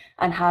is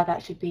and how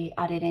that should be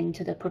added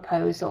into the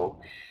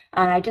proposal.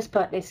 And I just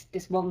put this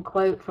one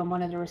quote from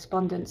one of the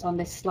respondents on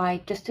this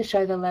slide just to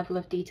show the level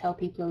of detail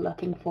people are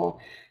looking for.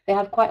 They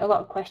have quite a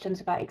lot of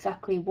questions about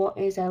exactly what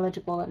is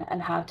eligible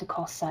and how to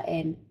cost that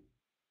in.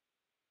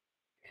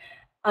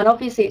 And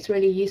obviously it's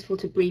really useful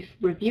to brief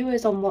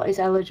reviewers on what is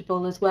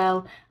eligible as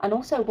well, and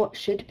also what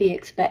should be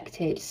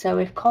expected. So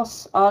if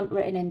costs aren't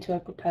written into a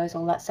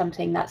proposal, that's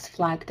something that's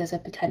flagged as a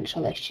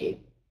potential issue.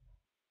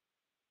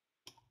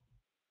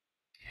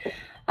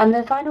 And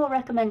the final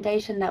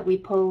recommendation that we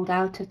pulled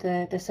out of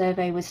the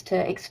survey was to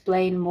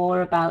explain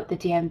more about the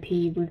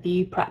DMP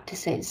review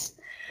practices.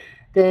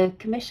 The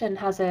Commission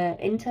has an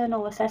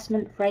internal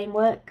assessment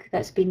framework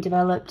that's been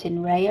developed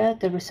in REA,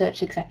 the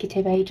Research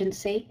Executive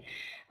Agency,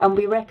 and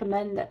we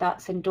recommend that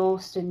that's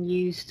endorsed and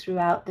used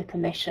throughout the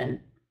Commission.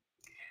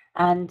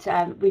 And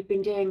we've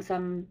been doing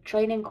some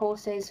training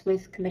courses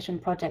with Commission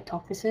project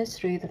officers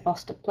through the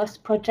Foster Plus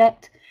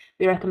project.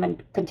 We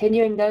recommend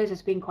continuing those.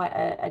 There's been quite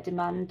a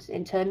demand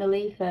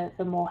internally for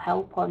more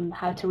help on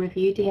how to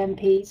review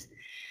DMPs.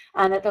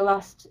 And at the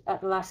last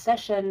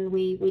session,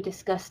 we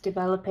discussed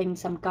developing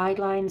some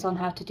guidelines on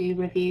how to do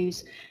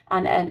reviews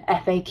and an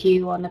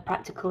FAQ on the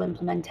practical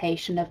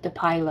implementation of the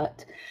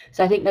pilot.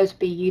 So I think those would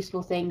be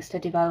useful things to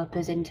develop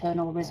as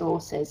internal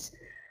resources.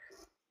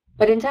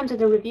 But in terms of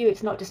the review,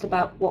 it's not just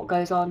about what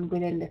goes on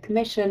within the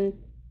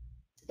Commission.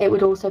 It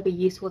would also be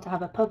useful to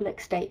have a public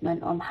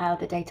statement on how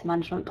the data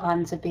management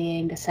plans are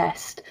being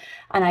assessed,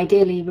 and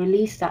ideally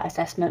release that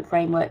assessment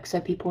framework so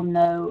people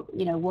know,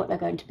 what they're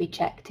going to be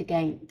checked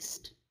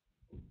against.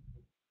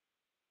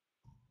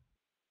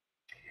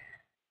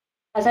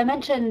 As I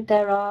mentioned,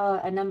 there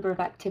are a number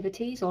of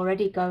activities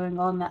already going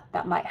on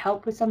that might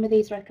help with some of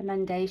these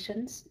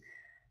recommendations.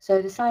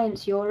 So the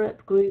Science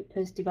Europe group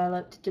has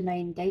developed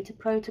domain data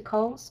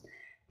protocols.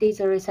 These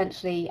are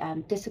essentially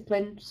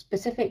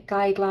discipline-specific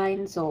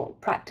guidelines or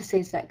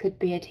practices that could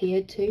be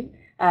adhered to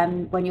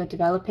when you're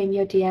developing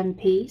your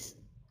DMPs.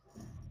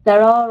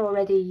 There are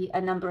already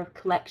a number of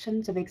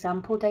collections of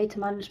example data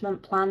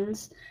management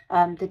plans.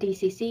 The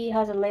DCC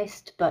has a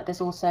list, but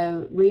there's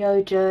also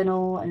Rio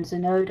Journal and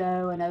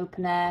Zenodo and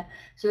OpenAIRE.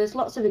 So there's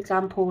lots of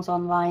examples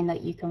online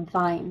that you can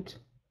find.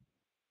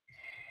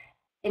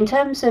 In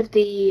terms of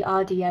the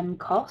RDM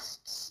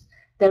costs,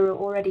 there are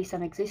already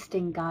some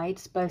existing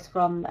guides, both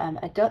from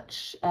a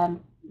Dutch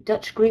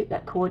group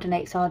that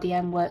coordinates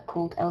RDM work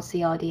called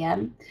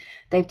LCRDM.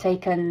 They've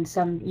taken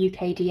some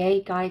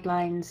UKDA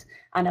guidelines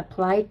and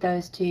applied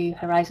those to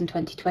Horizon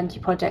 2020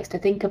 projects to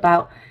think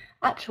about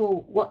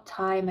what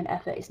time and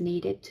effort is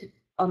needed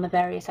on the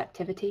various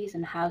activities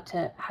and how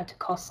to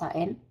cost that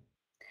in.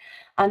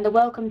 And the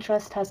Wellcome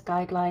Trust has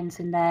guidelines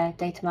in their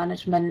data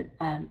management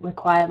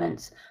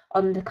requirements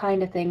on the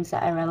kind of things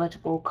that are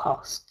eligible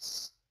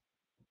costs.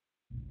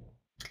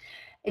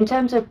 In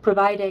terms of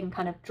providing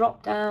kind of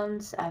drop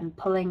downs and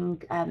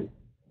pulling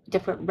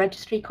different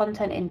registry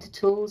content into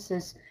tools,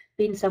 there's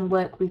been some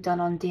work we've done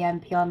on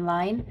DMP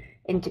Online,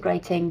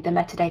 integrating the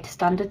metadata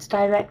standards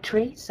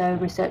directory, so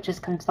researchers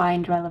can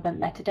find relevant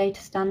metadata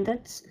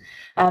standards,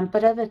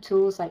 but other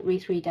tools like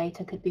Re3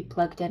 Data could be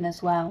plugged in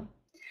as well.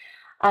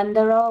 And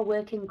there are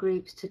working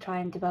groups to try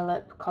and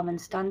develop common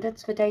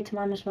standards for data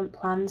management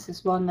plans.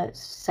 There's one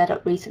that's set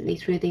up recently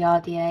through the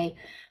RDA,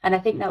 and I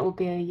think that will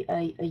be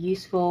a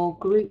useful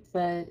group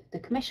for the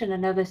Commission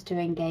and others to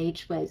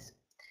engage with.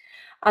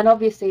 And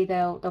obviously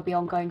there'll be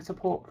ongoing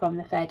support from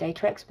the Fair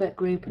Data Expert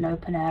Group and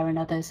OpenAIRE and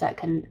others that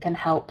can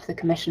help the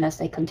Commission as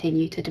they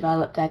continue to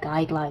develop their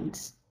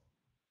guidelines.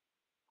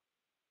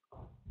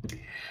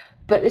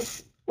 But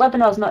this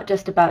webinar is not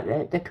just about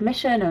the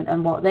Commission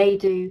and what they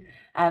do.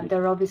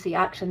 There are obviously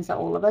actions that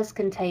all of us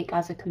can take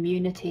as a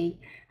community,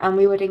 and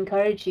we would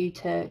encourage you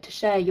to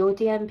share your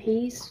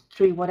DMPs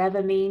through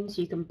whatever means.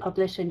 You can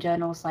publish in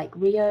journals like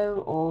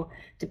Rio, or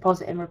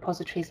deposit in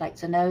repositories like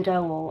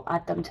Zenodo, or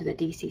add them to the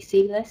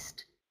DCC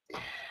list.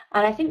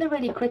 And I think the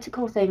really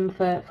critical thing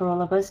for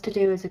all of us to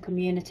do as a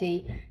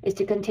community is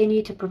to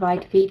continue to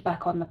provide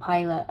feedback on the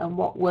pilot and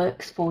what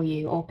works for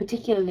you, or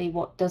particularly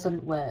what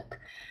doesn't work.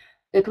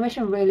 The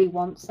Commission really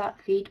wants that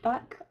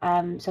feedback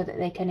so that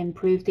they can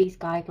improve these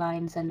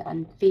guidelines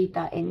and feed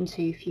that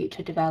into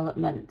future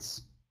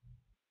developments.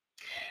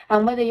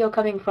 And whether you're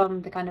coming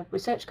from the kind of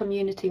research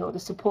community or the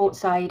support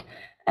side,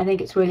 I think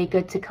it's really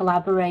good to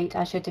collaborate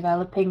as you're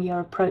developing your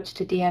approach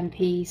to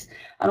DMPs,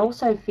 and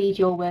also feed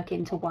your work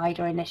into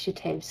wider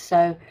initiatives.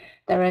 So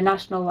there are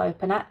national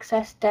open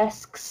access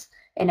desks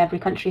in every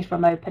country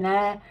from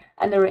OpenAIRE,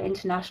 and there are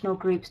international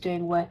groups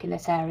doing work in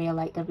this area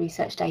like the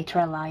Research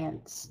Data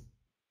Alliance.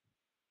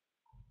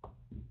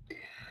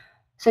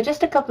 So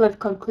just a couple of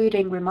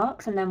concluding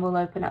remarks, and then we'll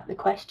open up the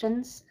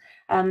questions.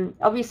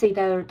 Obviously,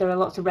 there are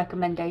lots of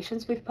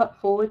recommendations we've put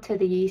forward to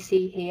the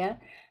EC here,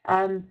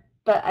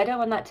 but I don't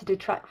want that to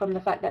detract from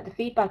the fact that the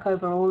feedback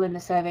overall in the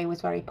survey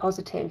was very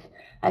positive.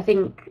 I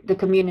think the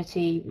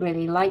community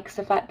really likes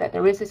the fact that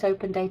there is this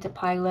open data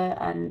pilot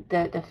and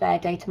the fair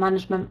data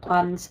management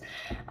plans.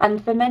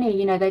 And for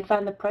many, they'd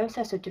found the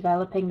process of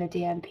developing the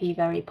DMP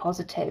very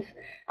positive,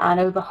 and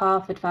over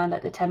half had found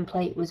that the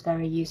template was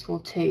very useful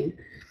too.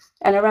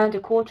 And around a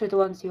quarter of the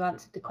ones who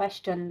answered the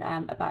question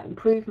about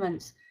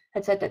improvements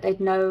had said that they'd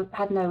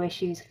had no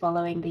issues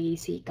following the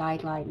EC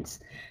guidelines.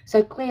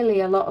 So clearly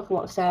a lot of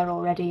what's there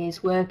already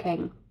is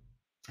working.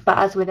 But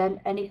as with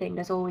anything,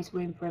 there's always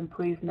room for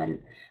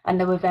improvement. And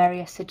there were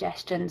various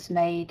suggestions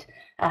made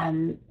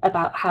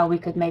about how we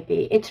could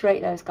maybe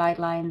iterate those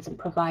guidelines and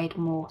provide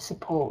more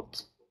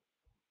support.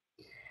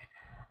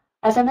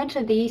 As I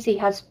mentioned, the EC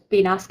has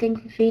been asking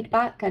for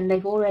feedback, and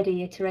they've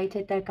already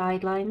iterated their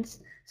guidelines.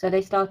 So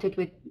they started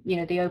with,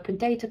 the open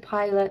data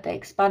pilot, they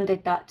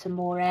expanded that to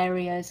more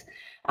areas.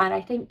 And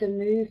I think the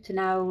move to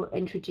now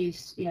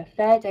introduce,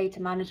 fair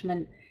data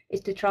management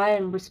is to try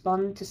and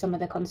respond to some of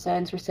the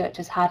concerns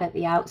researchers had at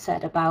the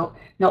outset about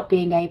not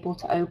being able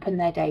to open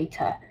their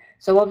data.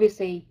 So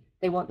obviously,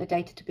 they want the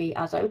data to be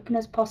as open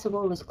as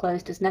possible, as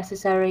closed as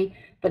necessary.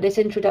 But this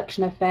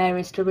introduction of FAIR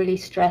is to really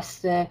stress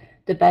the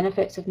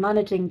benefits of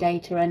managing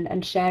data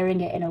and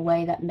sharing it in a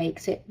way that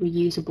makes it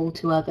reusable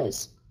to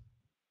others.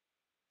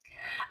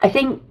 I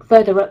think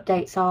further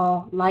updates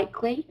are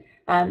likely.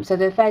 So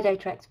the Fair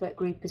Data Expert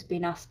Group has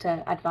been asked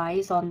to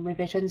advise on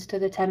revisions to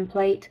the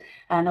template,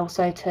 and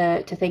also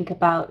to think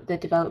about the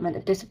development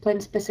of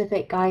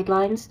discipline-specific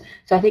guidelines.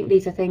 So I think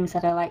these are things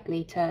that are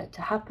likely to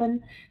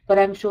happen, but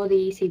I'm sure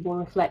the EC will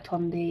reflect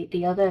on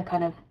the other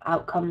kind of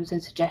outcomes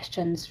and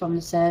suggestions from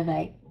the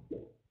survey.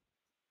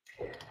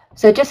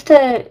 So just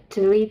to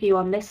leave you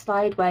on this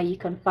slide where you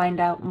can find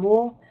out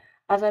more,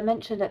 as I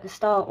mentioned at the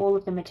start, all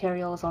of the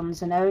materials on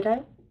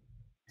Zenodo.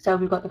 So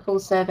we've got the full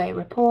survey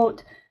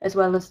report, as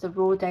well as the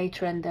raw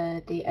data and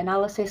the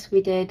analysis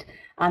we did,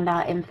 and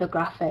our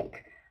infographic.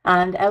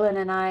 And Ellen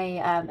and I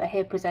are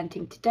here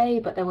presenting today,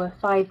 but there were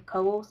 5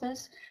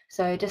 co-authors.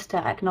 So just to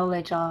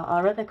acknowledge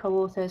our other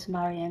co-authors,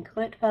 Marianne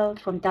Kreutveld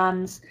from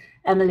DANS,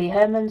 Emily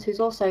Hermans, who's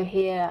also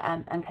here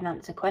and can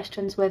answer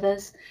questions with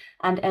us,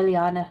 and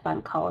Eliana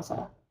van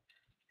Kouser.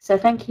 So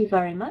thank you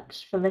very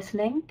much for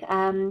listening.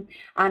 And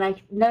I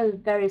know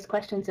various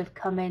questions have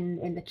come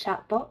in the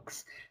chat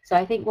box. So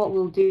I think what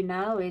we'll do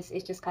now is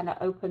just kind of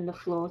open the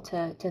floor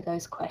to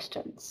those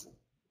questions.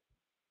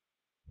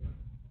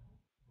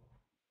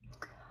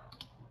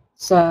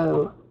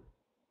 So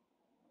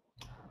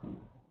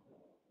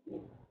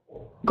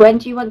Gwen,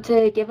 do you want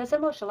to give us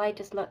them, or shall I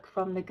just look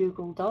from the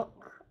Google Doc?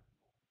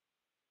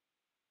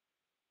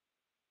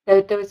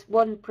 There was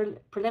one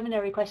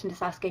preliminary question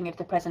just asking if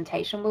the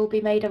presentation will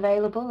be made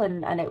available,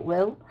 and it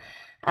will.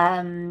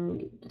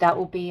 That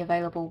will be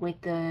available with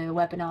the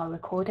webinar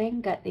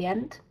recording at the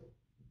end.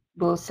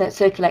 We'll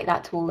circulate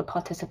that to all the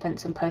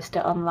participants and post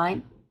it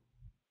online.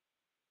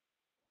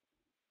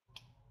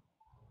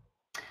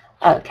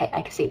 Okay,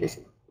 I can see this.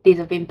 These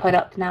have been put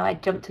up now. I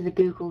jumped to the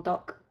Google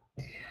Doc.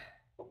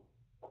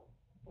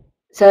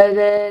 So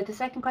the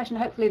second question,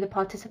 hopefully the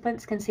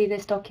participants can see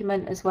this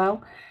document as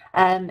well.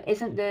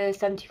 Isn't the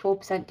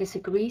 74%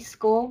 disagree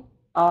score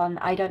on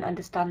I don't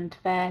understand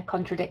FAIR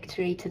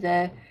contradictory to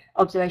the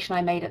observation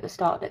I made at the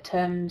start that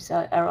terms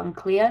are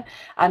unclear?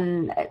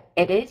 And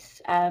it is.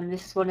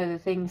 This is one of the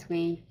things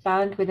we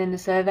found within the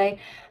survey.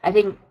 I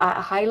think at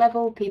a high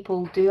level,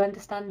 people do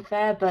understand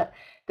FAIR, but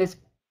there's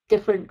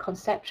different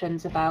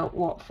conceptions about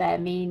what FAIR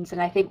means. And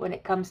I think when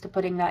it comes to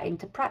putting that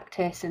into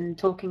practice and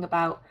talking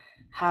about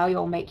how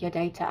you'll make your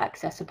data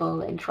accessible,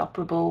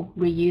 interoperable,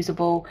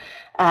 reusable,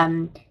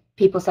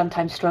 people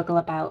sometimes struggle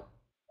about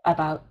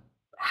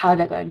how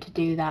they're going to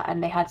do that,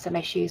 and they had some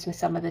issues with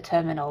some of the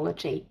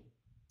terminology.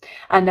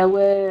 And there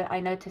were, I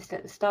noticed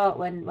at the start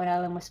when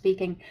Ellen was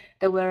speaking,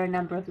 there were a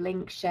number of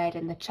links shared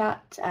in the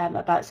chat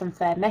about some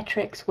fair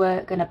metrics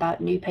work and about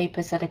new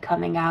papers that are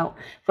coming out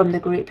from the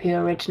group who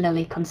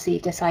originally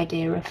conceived this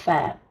idea of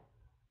FAIR.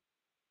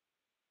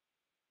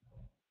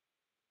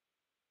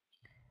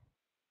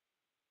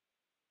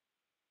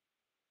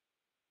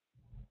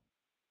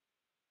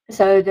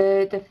 So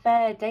the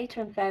fair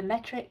data and fair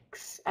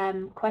metrics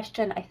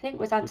question, I think,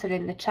 was answered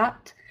in the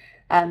chat.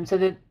 So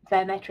the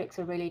fair metrics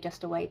are really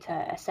just a way to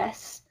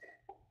assess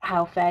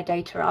how fair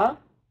data are,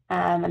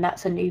 and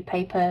that's a new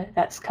paper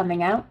that's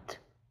coming out.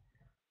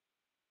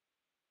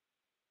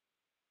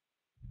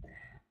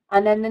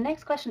 And then the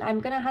next question, I'm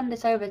going to hand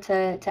this over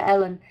to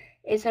Ellen.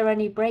 Is there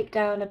any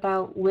breakdown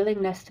about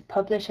willingness to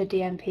publish a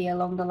DMP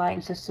along the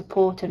lines of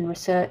support and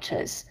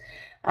researchers?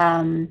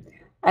 I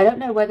don't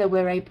know whether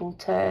we're able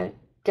to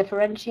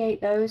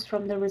differentiate those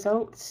from the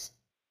results.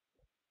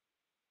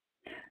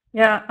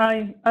 Yeah,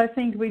 I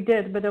think we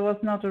did, but there was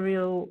not a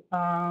real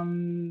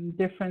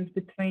difference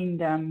between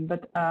them.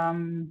 But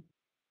I'm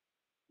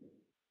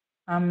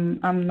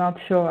not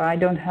sure. I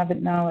don't have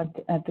it now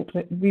at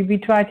the. We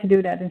tried to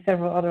do that in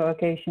several other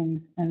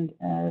occasions, and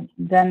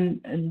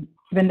then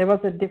when there was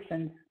a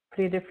difference,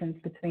 clear difference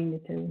between the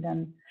two,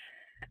 then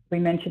we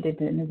mentioned it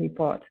in the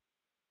report.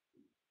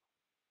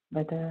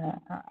 But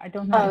I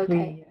don't know if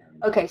we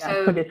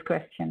so for this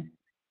question.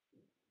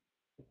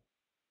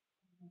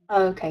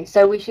 Okay,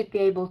 so we should be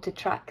able to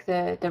track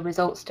the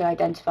results to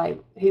identify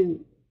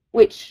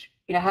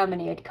how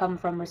many had come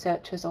from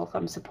researchers or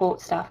from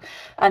support staff.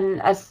 And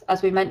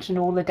as we mentioned,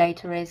 all the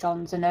data is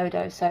on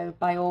Zenodo, so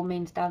by all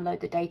means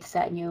download the data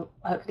set and you'll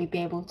hopefully be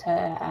able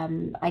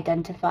to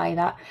identify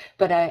that.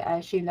 But I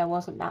assume there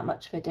wasn't that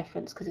much of a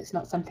difference because it's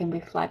not something we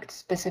flagged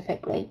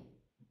specifically.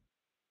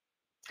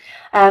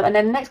 And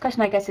then the next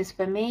question, I guess, is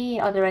for me.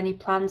 Are there any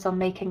plans on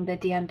making the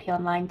DMP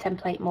Online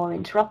template more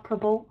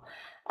interoperable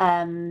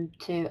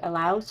to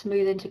allow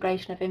smooth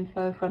integration of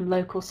info from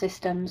local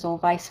systems or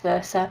vice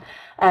versa?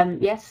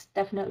 Yes,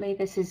 definitely.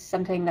 This is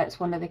something that's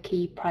one of the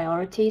key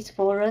priorities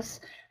for us.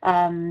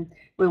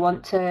 We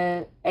want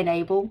to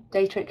enable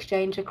data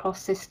exchange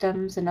across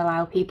systems and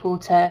allow people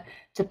to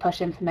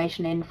push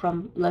information in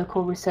from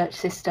local research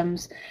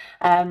systems.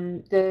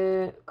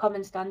 The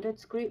Common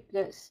Standards group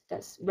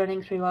that's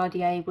running through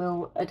RDA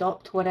will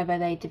adopt whatever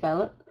they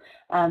develop.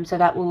 So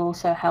that will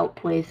also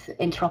help with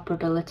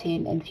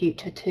interoperability in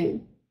future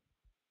too.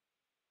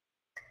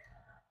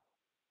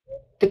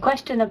 The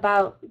question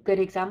about good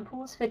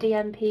examples for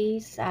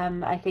DMPs,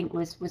 I think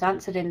was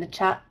answered in the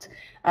chat.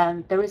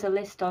 There is a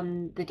list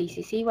on the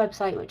DCC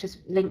website, which is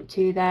linked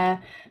to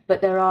there, but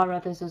there are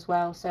others as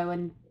well. So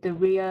in the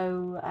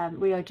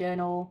Rio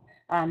Journal,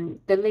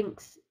 the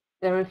links,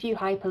 there are a few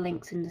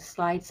hyperlinks in the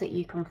slides that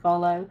you can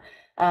follow.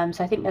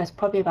 So I think there's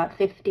probably about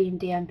 15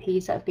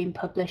 DMPs that have been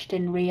published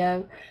in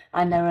Rio,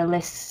 and there are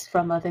lists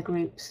from other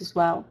groups as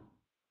well.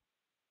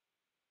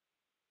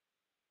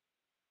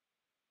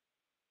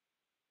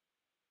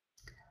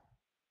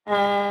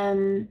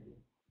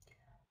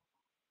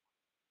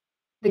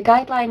 The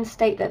guidelines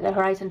state that the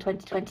Horizon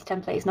 2020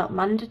 template is not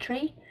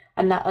mandatory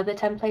and that other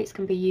templates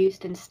can be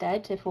used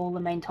instead if all the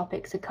main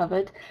topics are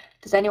covered.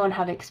 Does anyone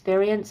have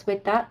experience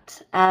with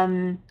that?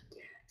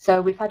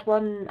 So we've had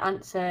one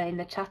answer in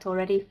the chat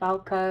already,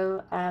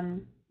 Falco.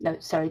 No,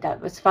 sorry,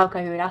 that was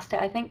Falco who had asked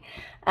it, I think.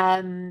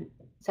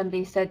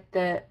 Somebody said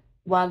that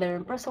while they're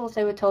in Brussels,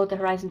 they were told the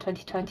Horizon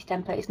 2020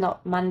 template is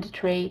not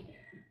mandatory.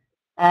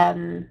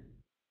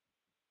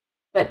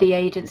 But the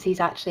agencies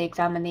actually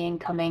examine the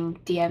incoming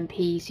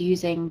DMPs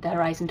using the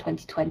Horizon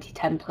 2020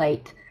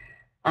 template.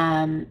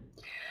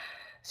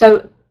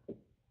 So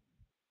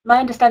my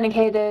understanding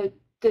here, the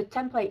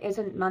template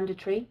isn't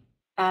mandatory,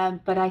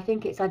 but I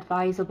think it's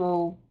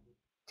advisable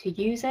to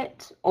use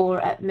it,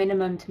 or at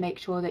minimum to make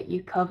sure that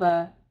you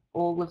cover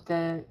all of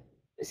the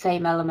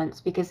same elements,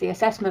 because the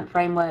assessment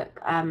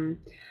framework,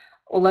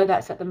 although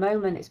that's at the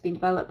moment, it's been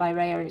developed by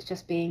REA, it's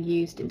just being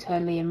used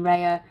internally in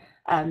REA.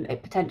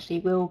 It potentially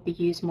will be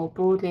used more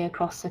broadly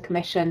across the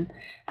Commission.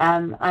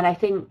 And I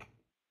think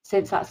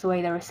since that's the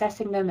way they're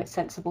assessing them, it's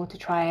sensible to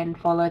try and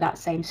follow that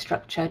same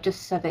structure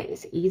just so that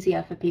it's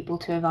easier for people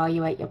to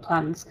evaluate your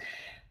plans.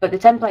 But the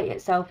template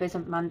itself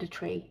isn't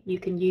mandatory. You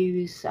can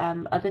use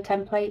other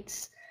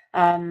templates.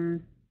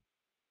 The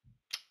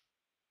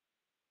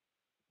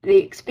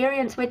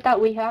experience with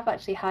that, we have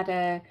actually had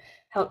a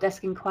help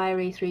desk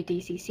inquiry through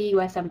DCC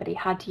where somebody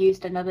had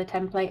used another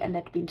template and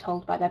they'd been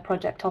told by their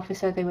project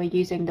officer they were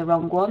using the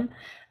wrong one.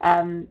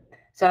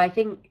 So I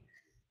think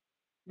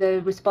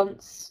the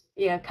response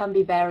can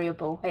be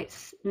variable.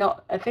 It's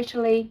not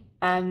officially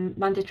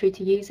mandatory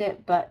to use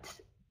it, but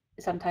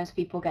sometimes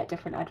people get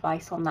different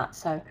advice on that.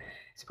 So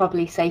it's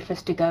probably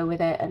safest to go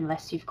with it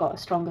unless you've got a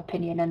strong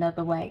opinion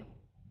another way.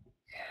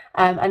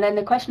 And then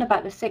the question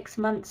about the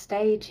 6-month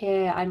stage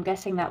here, I'm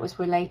guessing that was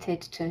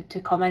related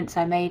to comments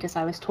I made as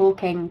I was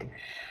talking.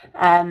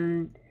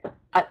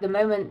 At the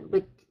moment,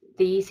 with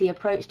the easy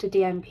approach to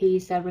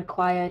DMPs, they're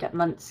required at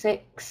month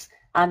 6.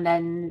 and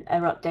then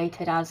are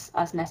updated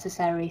as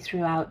necessary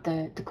throughout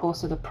the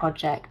course of the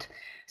project.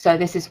 So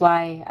this is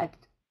why I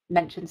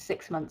mentioned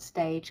 6-month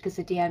stage, because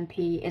the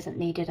DMP isn't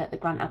needed at the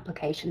grant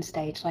application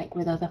stage like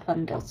with other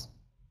funders.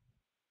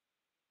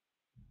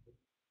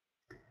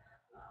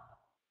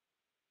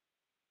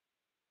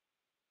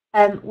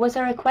 Was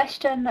there a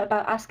question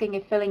about asking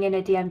if filling in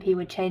a DMP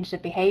would change the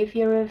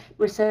behavior of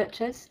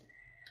researchers?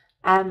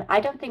 I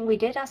don't think we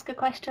did ask a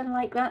question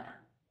like that.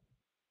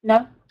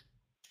 No?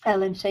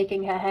 Ellen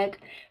shaking her head.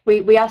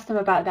 We asked them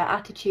about their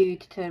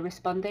attitude to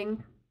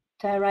responding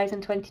to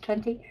Horizon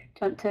 2020. Do you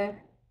want to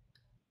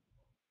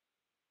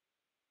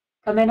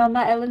come in on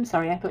that, Ellen?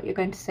 Sorry, I thought you were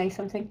going to say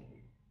something.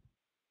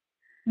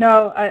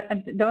 No,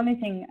 the only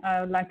thing I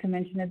would like to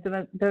mention is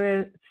that there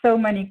were so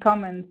many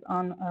comments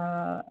on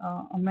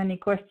many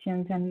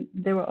questions, and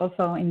they were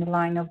also in the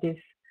line of this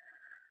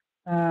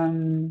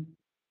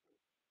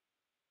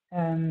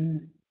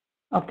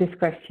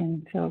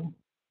question. So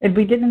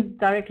we didn't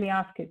directly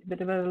ask it, but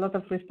there were a lot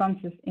of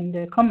responses in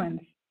the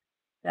comments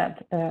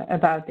that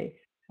about this.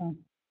 So.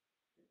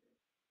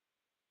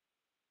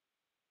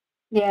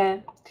 Yeah,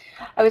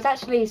 I was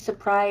actually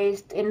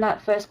surprised in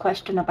that first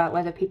question about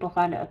whether people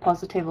found it a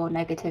positive or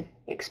negative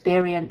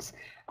experience.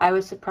 I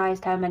was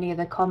surprised how many of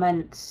the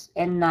comments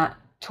in that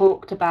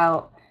talked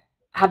about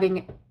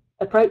having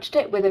approached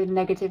it with a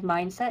negative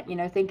mindset, you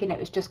know, thinking it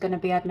was just going to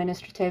be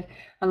administrative.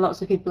 And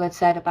lots of people had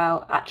said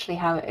about actually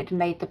how it had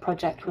made the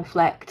project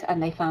reflect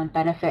and they found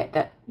benefit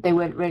that they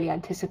weren't really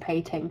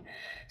anticipating.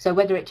 So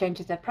whether it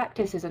changes their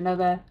practice is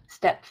another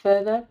step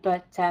further,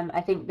 but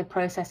I think the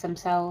process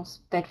themselves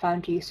they'd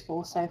found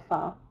useful so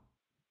far.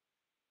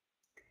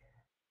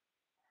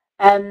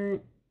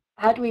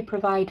 How do we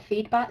provide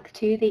feedback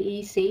to the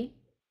EC?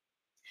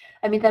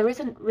 I mean, there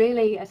isn't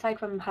really, aside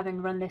from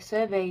having run this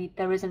survey,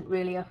 there isn't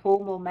really a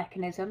formal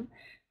mechanism.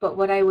 But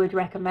what I would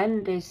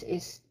recommend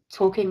is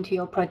talking to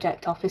your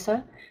project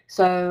officer.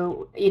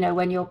 So, you know,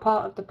 when you're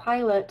part of the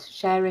pilot,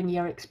 sharing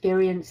your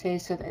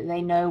experiences so that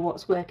they know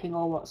what's working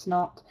or what's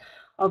not.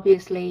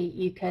 Obviously,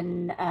 you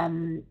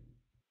can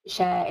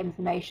share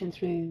information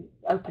through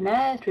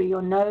OpenAIRE, through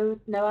your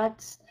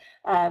NOADs,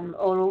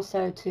 or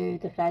also to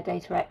the Fair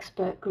Data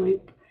Expert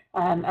Group.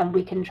 And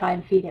we can try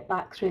and feed it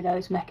back through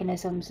those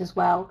mechanisms as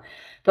well.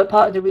 But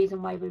part of the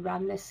reason why we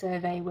ran this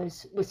survey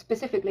was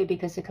specifically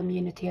because the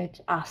community had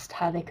asked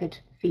how they could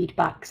feed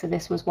back. So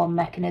this was one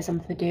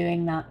mechanism for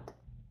doing that.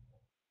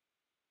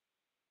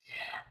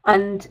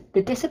 And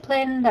the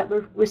discipline that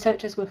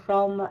researchers were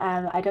from,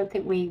 I don't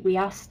think we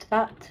asked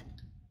that.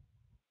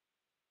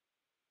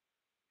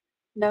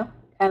 No?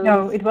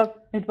 No, it was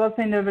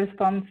in the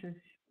responses.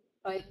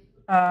 Right.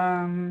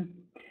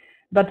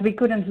 But we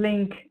couldn't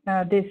link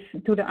this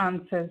to the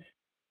answers.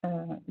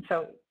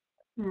 So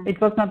it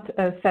was not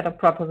set up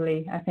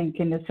properly, I think,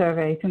 in the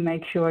survey to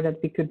make sure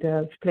that we could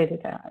split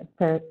it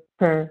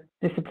per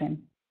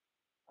discipline.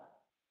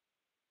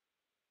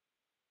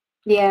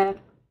 Yeah.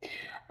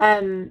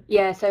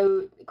 Yeah,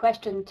 so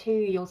question 2,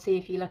 you'll see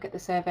if you look at the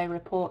survey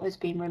report, has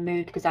been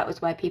removed because that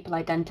was where people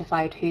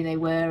identified who they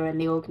were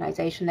and the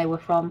organisation they were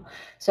from.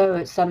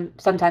 So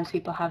sometimes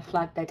people have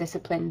flagged their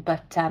discipline,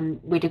 but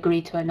we'd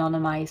agree to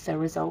anonymise the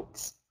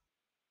results.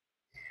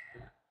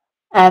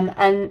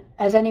 And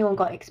has anyone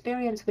got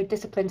experience with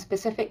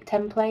discipline-specific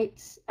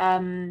templates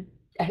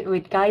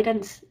with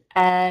guidance?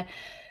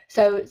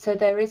 So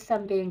there is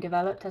some being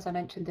developed, as I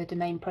mentioned, the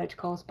domain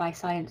protocols by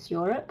Science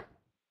Europe.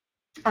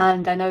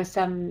 And I know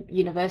some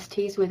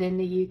universities within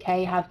the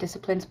UK have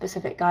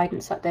discipline-specific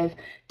guidance that they've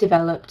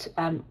developed,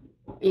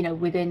 you know,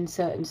 within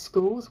certain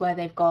schools where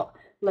they've got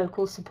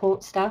local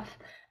support staff.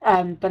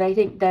 But I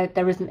think that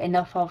there isn't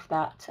enough of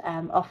that.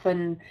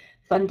 Often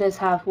funders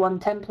have one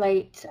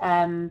template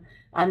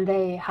and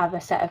they have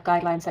a set of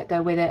guidelines that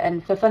go with it.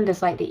 And for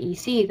funders like the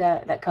EC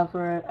that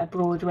cover a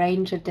broad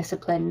range of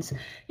disciplines,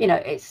 you know,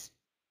 it's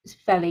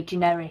fairly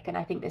generic, and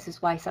I think this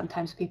is why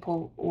sometimes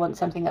people want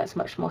something that's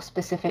much more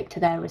specific to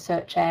their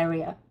research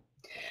area.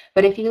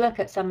 But if you look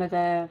at some of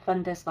the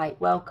funders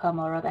like Wellcome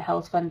or other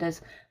health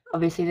funders,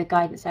 obviously the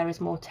guidance there is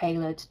more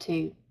tailored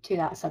to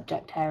that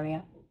subject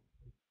area.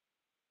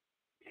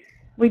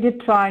 We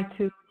did try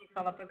to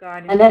develop a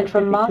guidance and then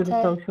from specific to the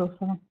Marta, social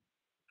side.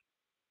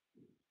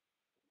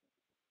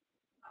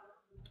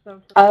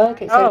 Oh,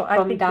 okay, so I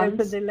from think Dan's.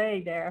 there's a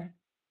delay there.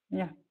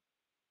 Yeah.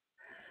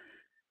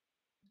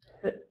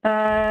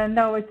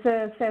 No, it's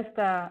a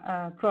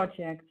CESTA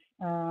project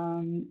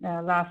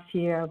last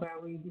year where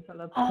we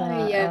developed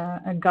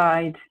a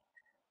guide.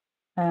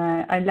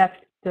 I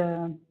left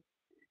the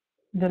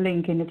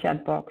link in the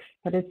chat box,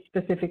 but it's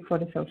specific for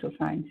the social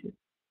sciences,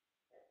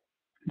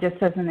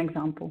 just as an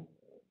example.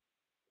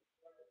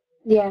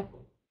 Yeah.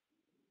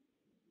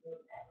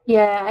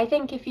 Yeah, I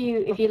think if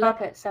you look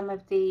at some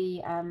of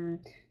the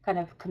kind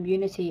of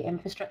community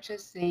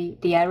infrastructures, the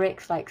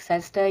ERICs like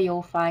CESTA,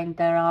 you'll find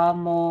there are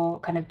more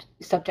kind of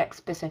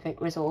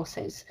subject-specific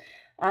resources.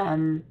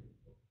 And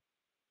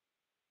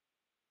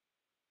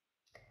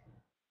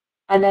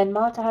then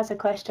Marta has a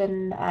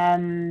question.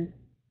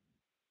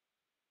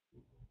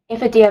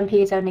 If a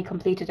DMP is only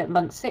completed at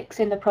month 6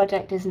 in the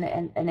project, isn't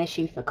it an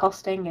issue for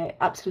costing? It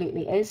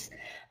absolutely is.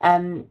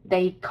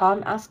 They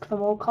can't ask for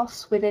more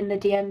costs within the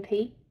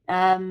DMP,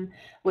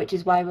 which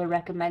is why we're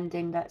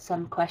recommending that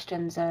some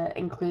questions are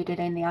included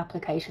in the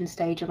application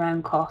stage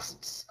around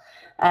costs.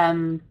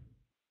 So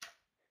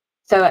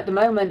at the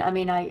moment, I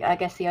mean, I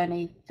guess the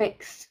only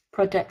fix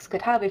projects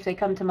could have, if they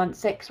come to month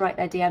 6, write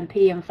their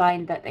DMP and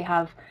find that they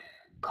have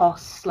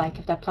costs, like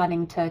if they're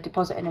planning to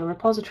deposit in a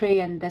repository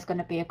and there's going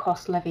to be a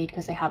cost levied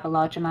because they have a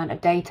large amount of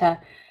data,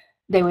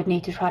 they would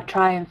need to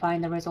try and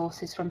find the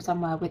resources from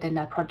somewhere within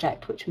their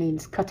project, which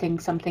means cutting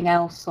something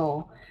else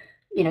or,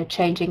 you know,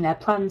 changing their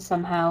plans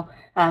somehow.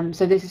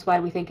 So this is why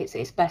we think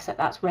it's best that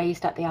that's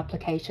raised at the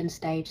application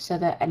stage so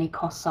that any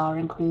costs are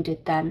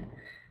included then.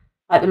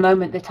 At the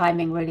moment, the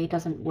timing really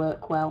doesn't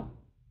work well.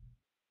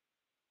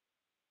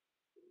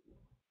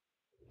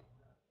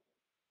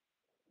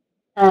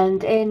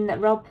 And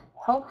Rob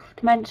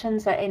Hoft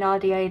mentions that in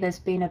RDA there's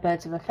been a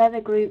birds of a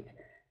feather group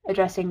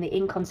addressing the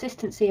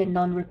inconsistency and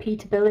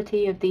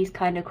non-repeatability of these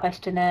kind of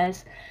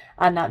questionnaires,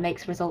 and that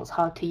makes results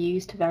hard to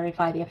use to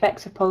verify the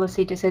effects of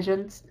policy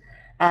decisions.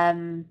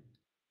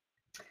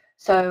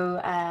 So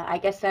I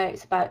guess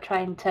it's about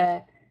trying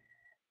to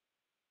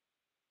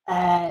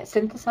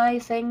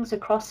synthesize things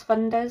across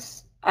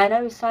funders. I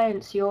know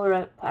Science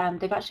Europe,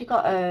 they've actually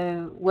got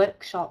a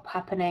workshop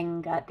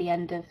happening at the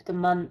end of the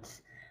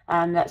month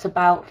that's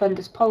about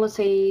funders'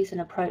 policies and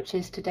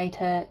approaches to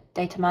data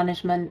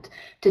management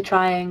to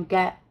try and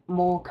get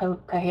more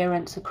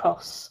coherence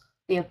across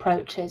the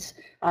approaches.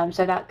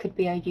 So that could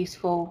be a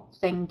useful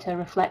thing to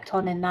reflect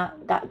on in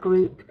that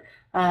group.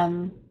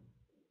 And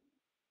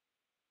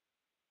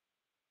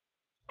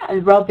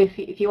Rob, if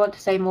you want to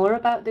say more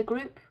about the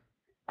group,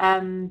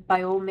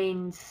 by all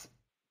means,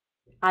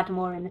 add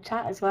more in the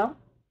chat as well.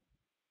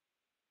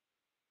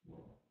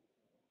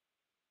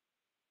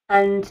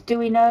 And do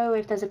we know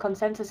if there's a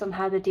consensus on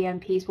how the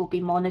DMPs will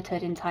be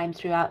monitored in time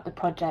throughout the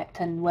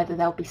project and whether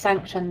there'll be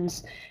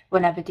sanctions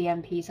whenever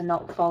DMPs are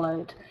not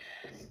followed?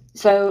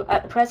 So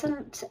at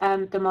present,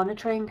 the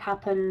monitoring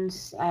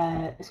happens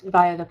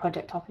via the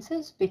project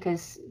officers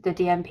because the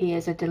DMP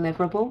is a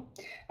deliverable.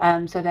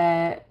 So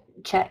they're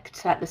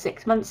checked at the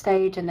 6-month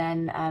stage and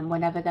then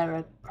whenever there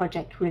are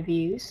project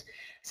reviews.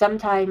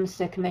 Sometimes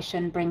the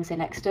Commission brings in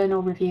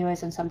external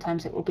reviewers and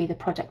sometimes it will be the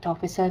project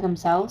officer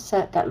themselves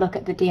that look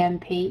at the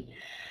DMP.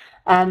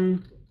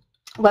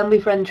 When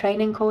we've run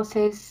training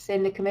courses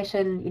in the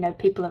Commission, you know,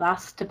 people have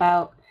asked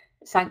about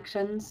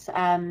sanctions.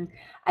 I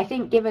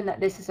think given that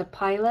this is a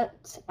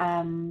pilot,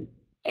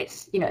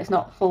 it's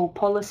not full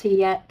policy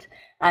yet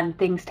and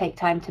things take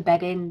time to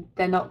bed in,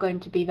 they're not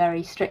going to be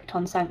very strict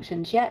on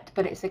sanctions yet,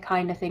 but it's the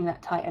kind of thing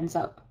that tightens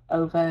up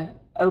over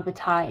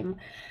time.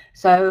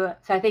 So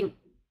I think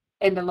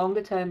in the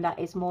longer term that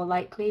is more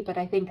likely, but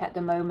I think at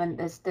the moment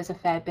there's a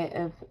fair bit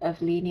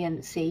of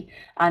leniency,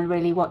 and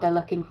really what they're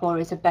looking for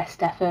is a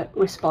best effort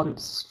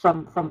response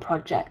from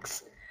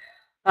projects.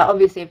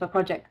 Obviously, if a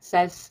project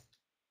says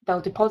they'll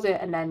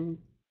deposit and then,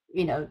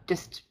 you know,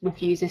 just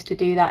refuses to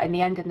do that in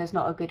the end and there's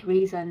not a good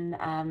reason,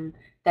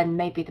 then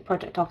maybe the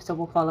project officer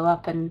will follow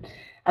up and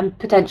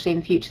potentially in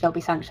the future there'll be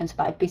sanctions,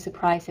 but I'd be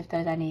surprised if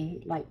there's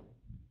any, like,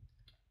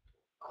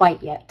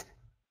 quite yet.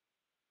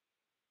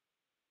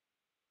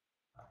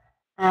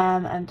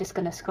 I'm just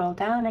going to scroll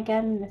down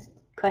again. The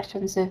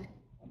questions have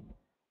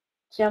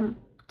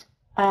jumped.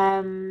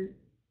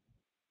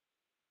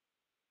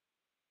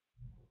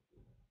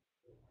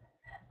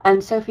 And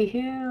Sophie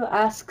Hu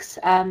asks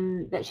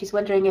that she's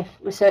wondering if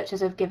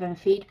researchers have given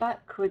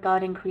feedback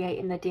regarding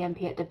creating the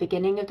DMP at the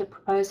beginning of the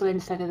proposal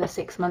instead of the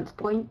 6-month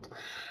point.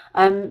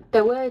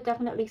 There were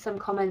definitely some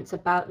comments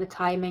about the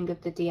timing of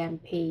the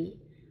DMP,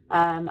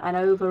 and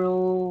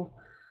overall,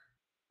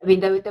 I mean,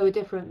 there were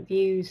different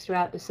views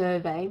throughout the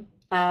survey.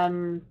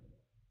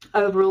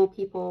 Overall,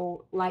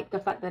 people liked the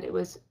fact that it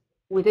was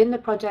within the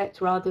project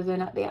rather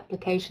than at the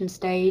application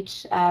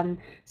stage.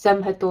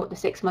 Some had thought the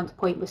 6-month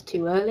point was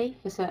too early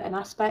for certain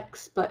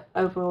aspects, but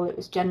overall it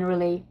was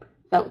generally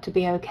felt to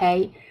be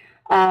okay.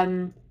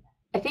 I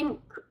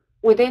think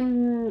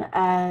within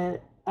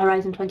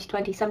Horizon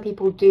 2020, some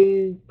people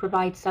do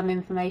provide some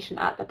information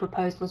at the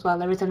proposal as well.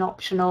 There is an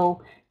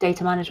optional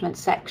data management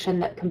section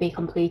that can be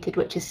completed,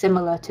 which is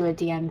similar to a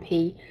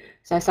DMP.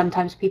 So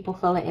sometimes people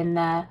fill it in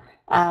there.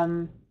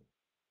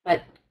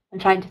 But I'm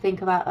trying to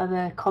think about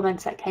other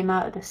comments that came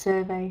out of the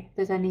survey. If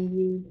there's any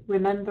you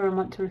remember and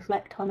want to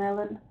reflect on,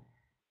 Ellen?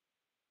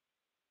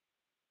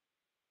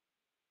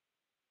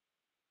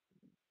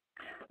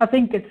 I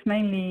think it's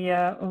mainly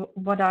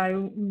what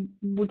I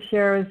would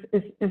share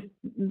is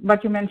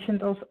what you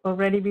mentioned also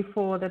already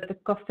before, that the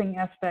costing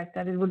aspect,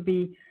 that it would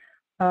be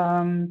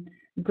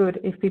good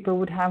if people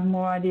would have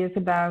more ideas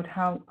about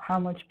how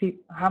much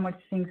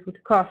things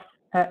would cost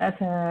as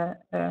a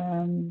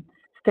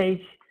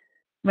stage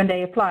when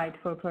they applied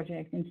for a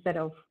project instead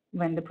of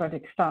when the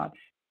project starts,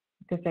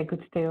 because they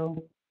could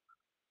still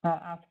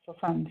ask for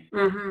funds.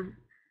 Mm-hmm.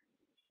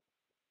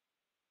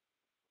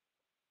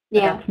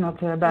 Yeah. That's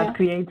not about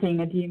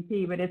creating a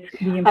DMP, but it's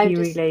DMP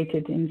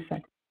related in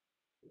fact.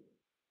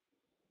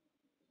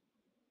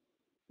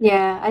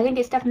 Yeah, I think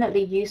it's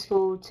definitely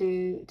useful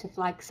to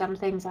flag some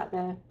things at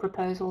the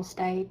proposal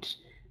stage.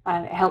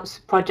 It helps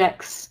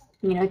projects,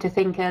 to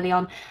think early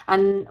on.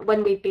 And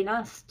when we've been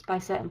asked by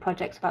certain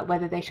projects about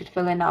whether they should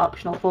fill in that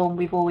optional form,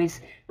 we've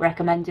always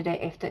recommended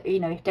it. If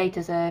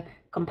data's a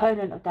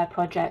component of their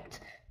project,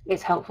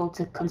 it's helpful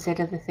to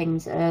consider the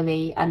things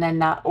early, and then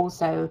that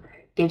also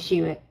gives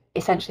you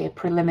essentially a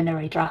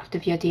preliminary draft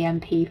of your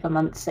DMP for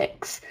month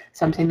 6,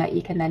 something that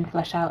you can then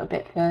flesh out a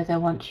bit further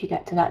once you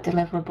get to that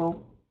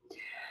deliverable.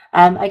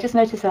 I just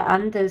noticed that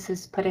Anders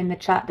has put in the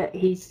chat that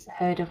he's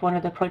heard of one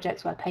of the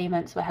projects where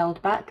payments were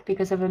held back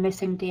because of a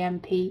missing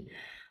DMP.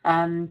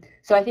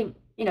 So I think,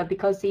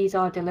 because these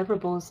are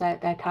deliverables,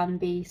 there can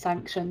be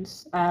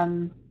sanctions.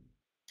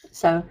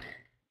 So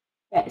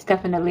yeah, it's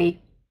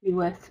definitely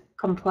worth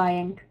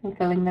complying and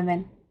filling them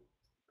in.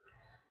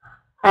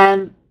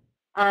 And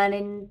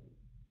in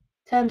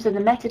terms of the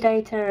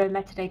metadata and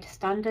metadata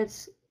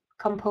standards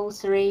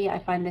compulsory, I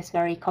find this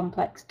very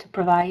complex to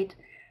provide,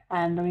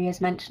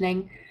 Maria's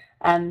mentioning.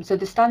 So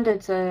the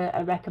standards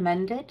are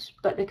recommended,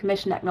 but the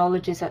Commission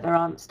acknowledges that there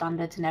aren't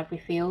standards in every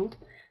field.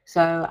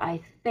 So I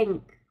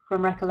think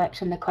from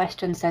recollection, the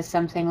question says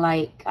something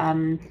like,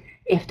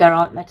 if there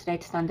aren't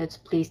metadata standards,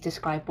 please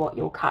describe what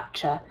you'll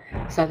capture.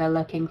 So they're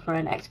looking for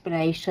an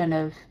explanation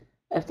of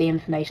the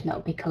information that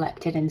will be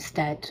collected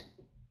instead.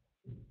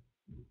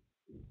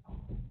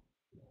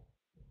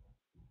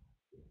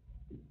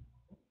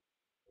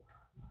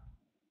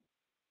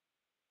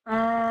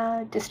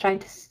 Just trying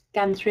to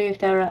scan through if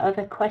there are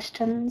other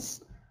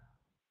questions.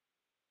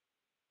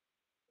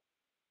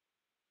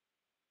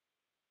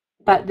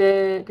 But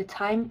the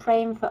time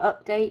frame for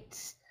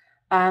updates,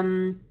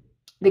 the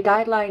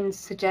guidelines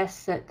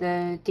suggest that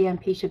the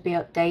DMP should be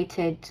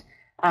updated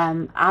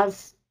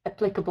as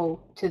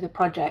applicable to the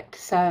project.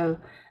 So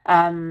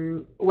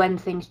when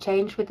things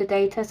change with the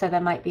data, so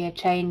there might be a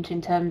change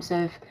in terms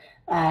of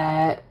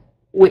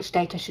which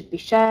data should be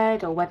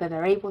shared or whether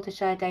they're able to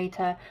share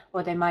data,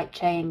 or they might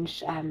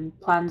change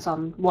plans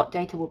on what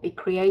data will be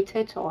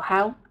created or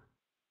how.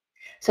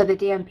 So the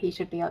DMP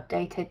should be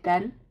updated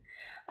then.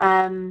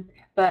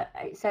 But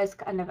it says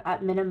kind of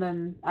at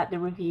minimum at the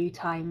review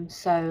time.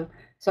 So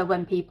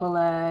when people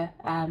are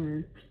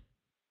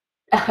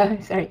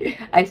sorry,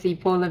 I see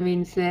Paula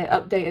means the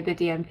update of the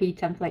DMP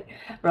template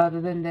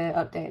rather than the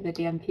update of the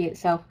DMP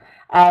itself.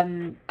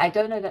 I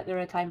don't know that there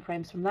are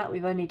timeframes from that.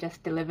 We've only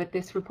just delivered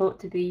this report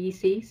to the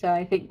EC, so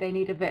I think they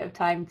need a bit of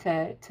time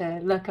to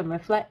look and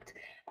reflect.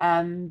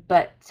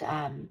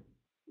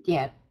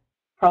 Yeah,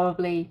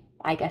 probably,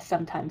 I guess,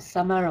 sometime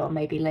summer or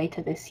maybe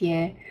later this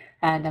year,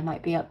 and there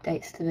might be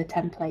updates to the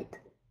template.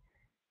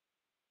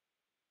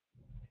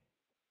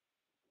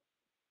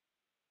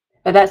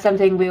 But that's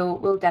something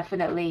we'll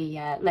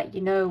definitely let you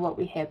know what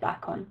we hear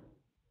back on.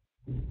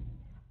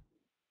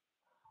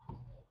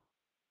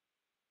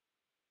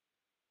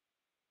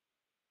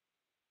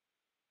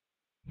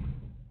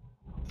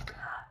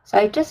 So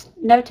I just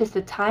noticed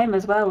the time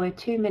as well. We're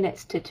 2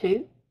 minutes to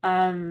 2.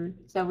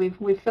 So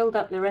we've filled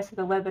up the rest of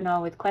the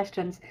webinar with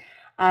questions.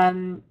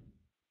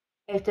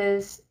 If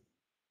there's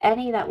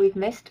any that we've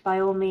missed, by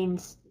all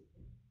means,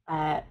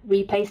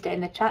 repaste it in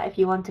the chat if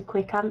you want a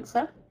quick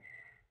answer.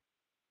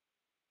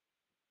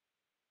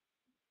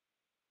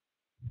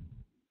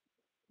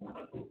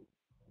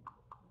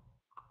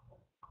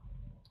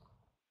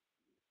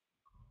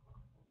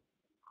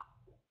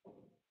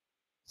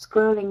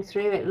 Scrolling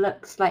through, it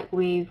looks like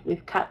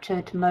we've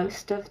captured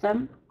most of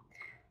them.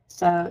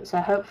 So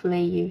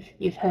hopefully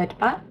you've heard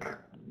back.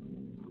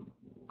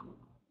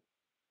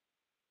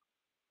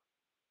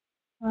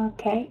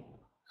 Okay.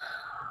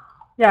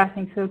 Yeah, I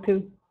think so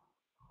too.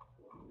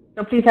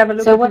 So please have a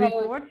look at the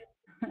report.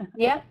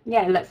 Yeah,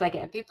 it looks like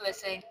it. People are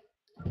saying,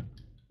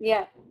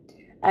 yeah,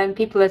 and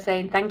people are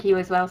saying thank you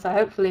as well. So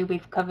hopefully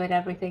we've covered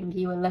everything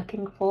you were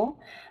looking for.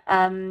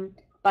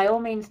 By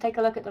all means, take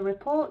a look at the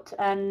report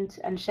and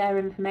share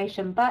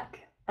information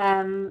back.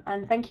 And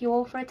thank you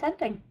all for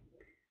attending.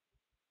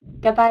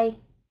 Goodbye.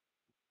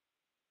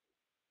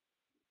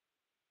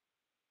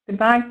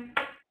 Goodbye.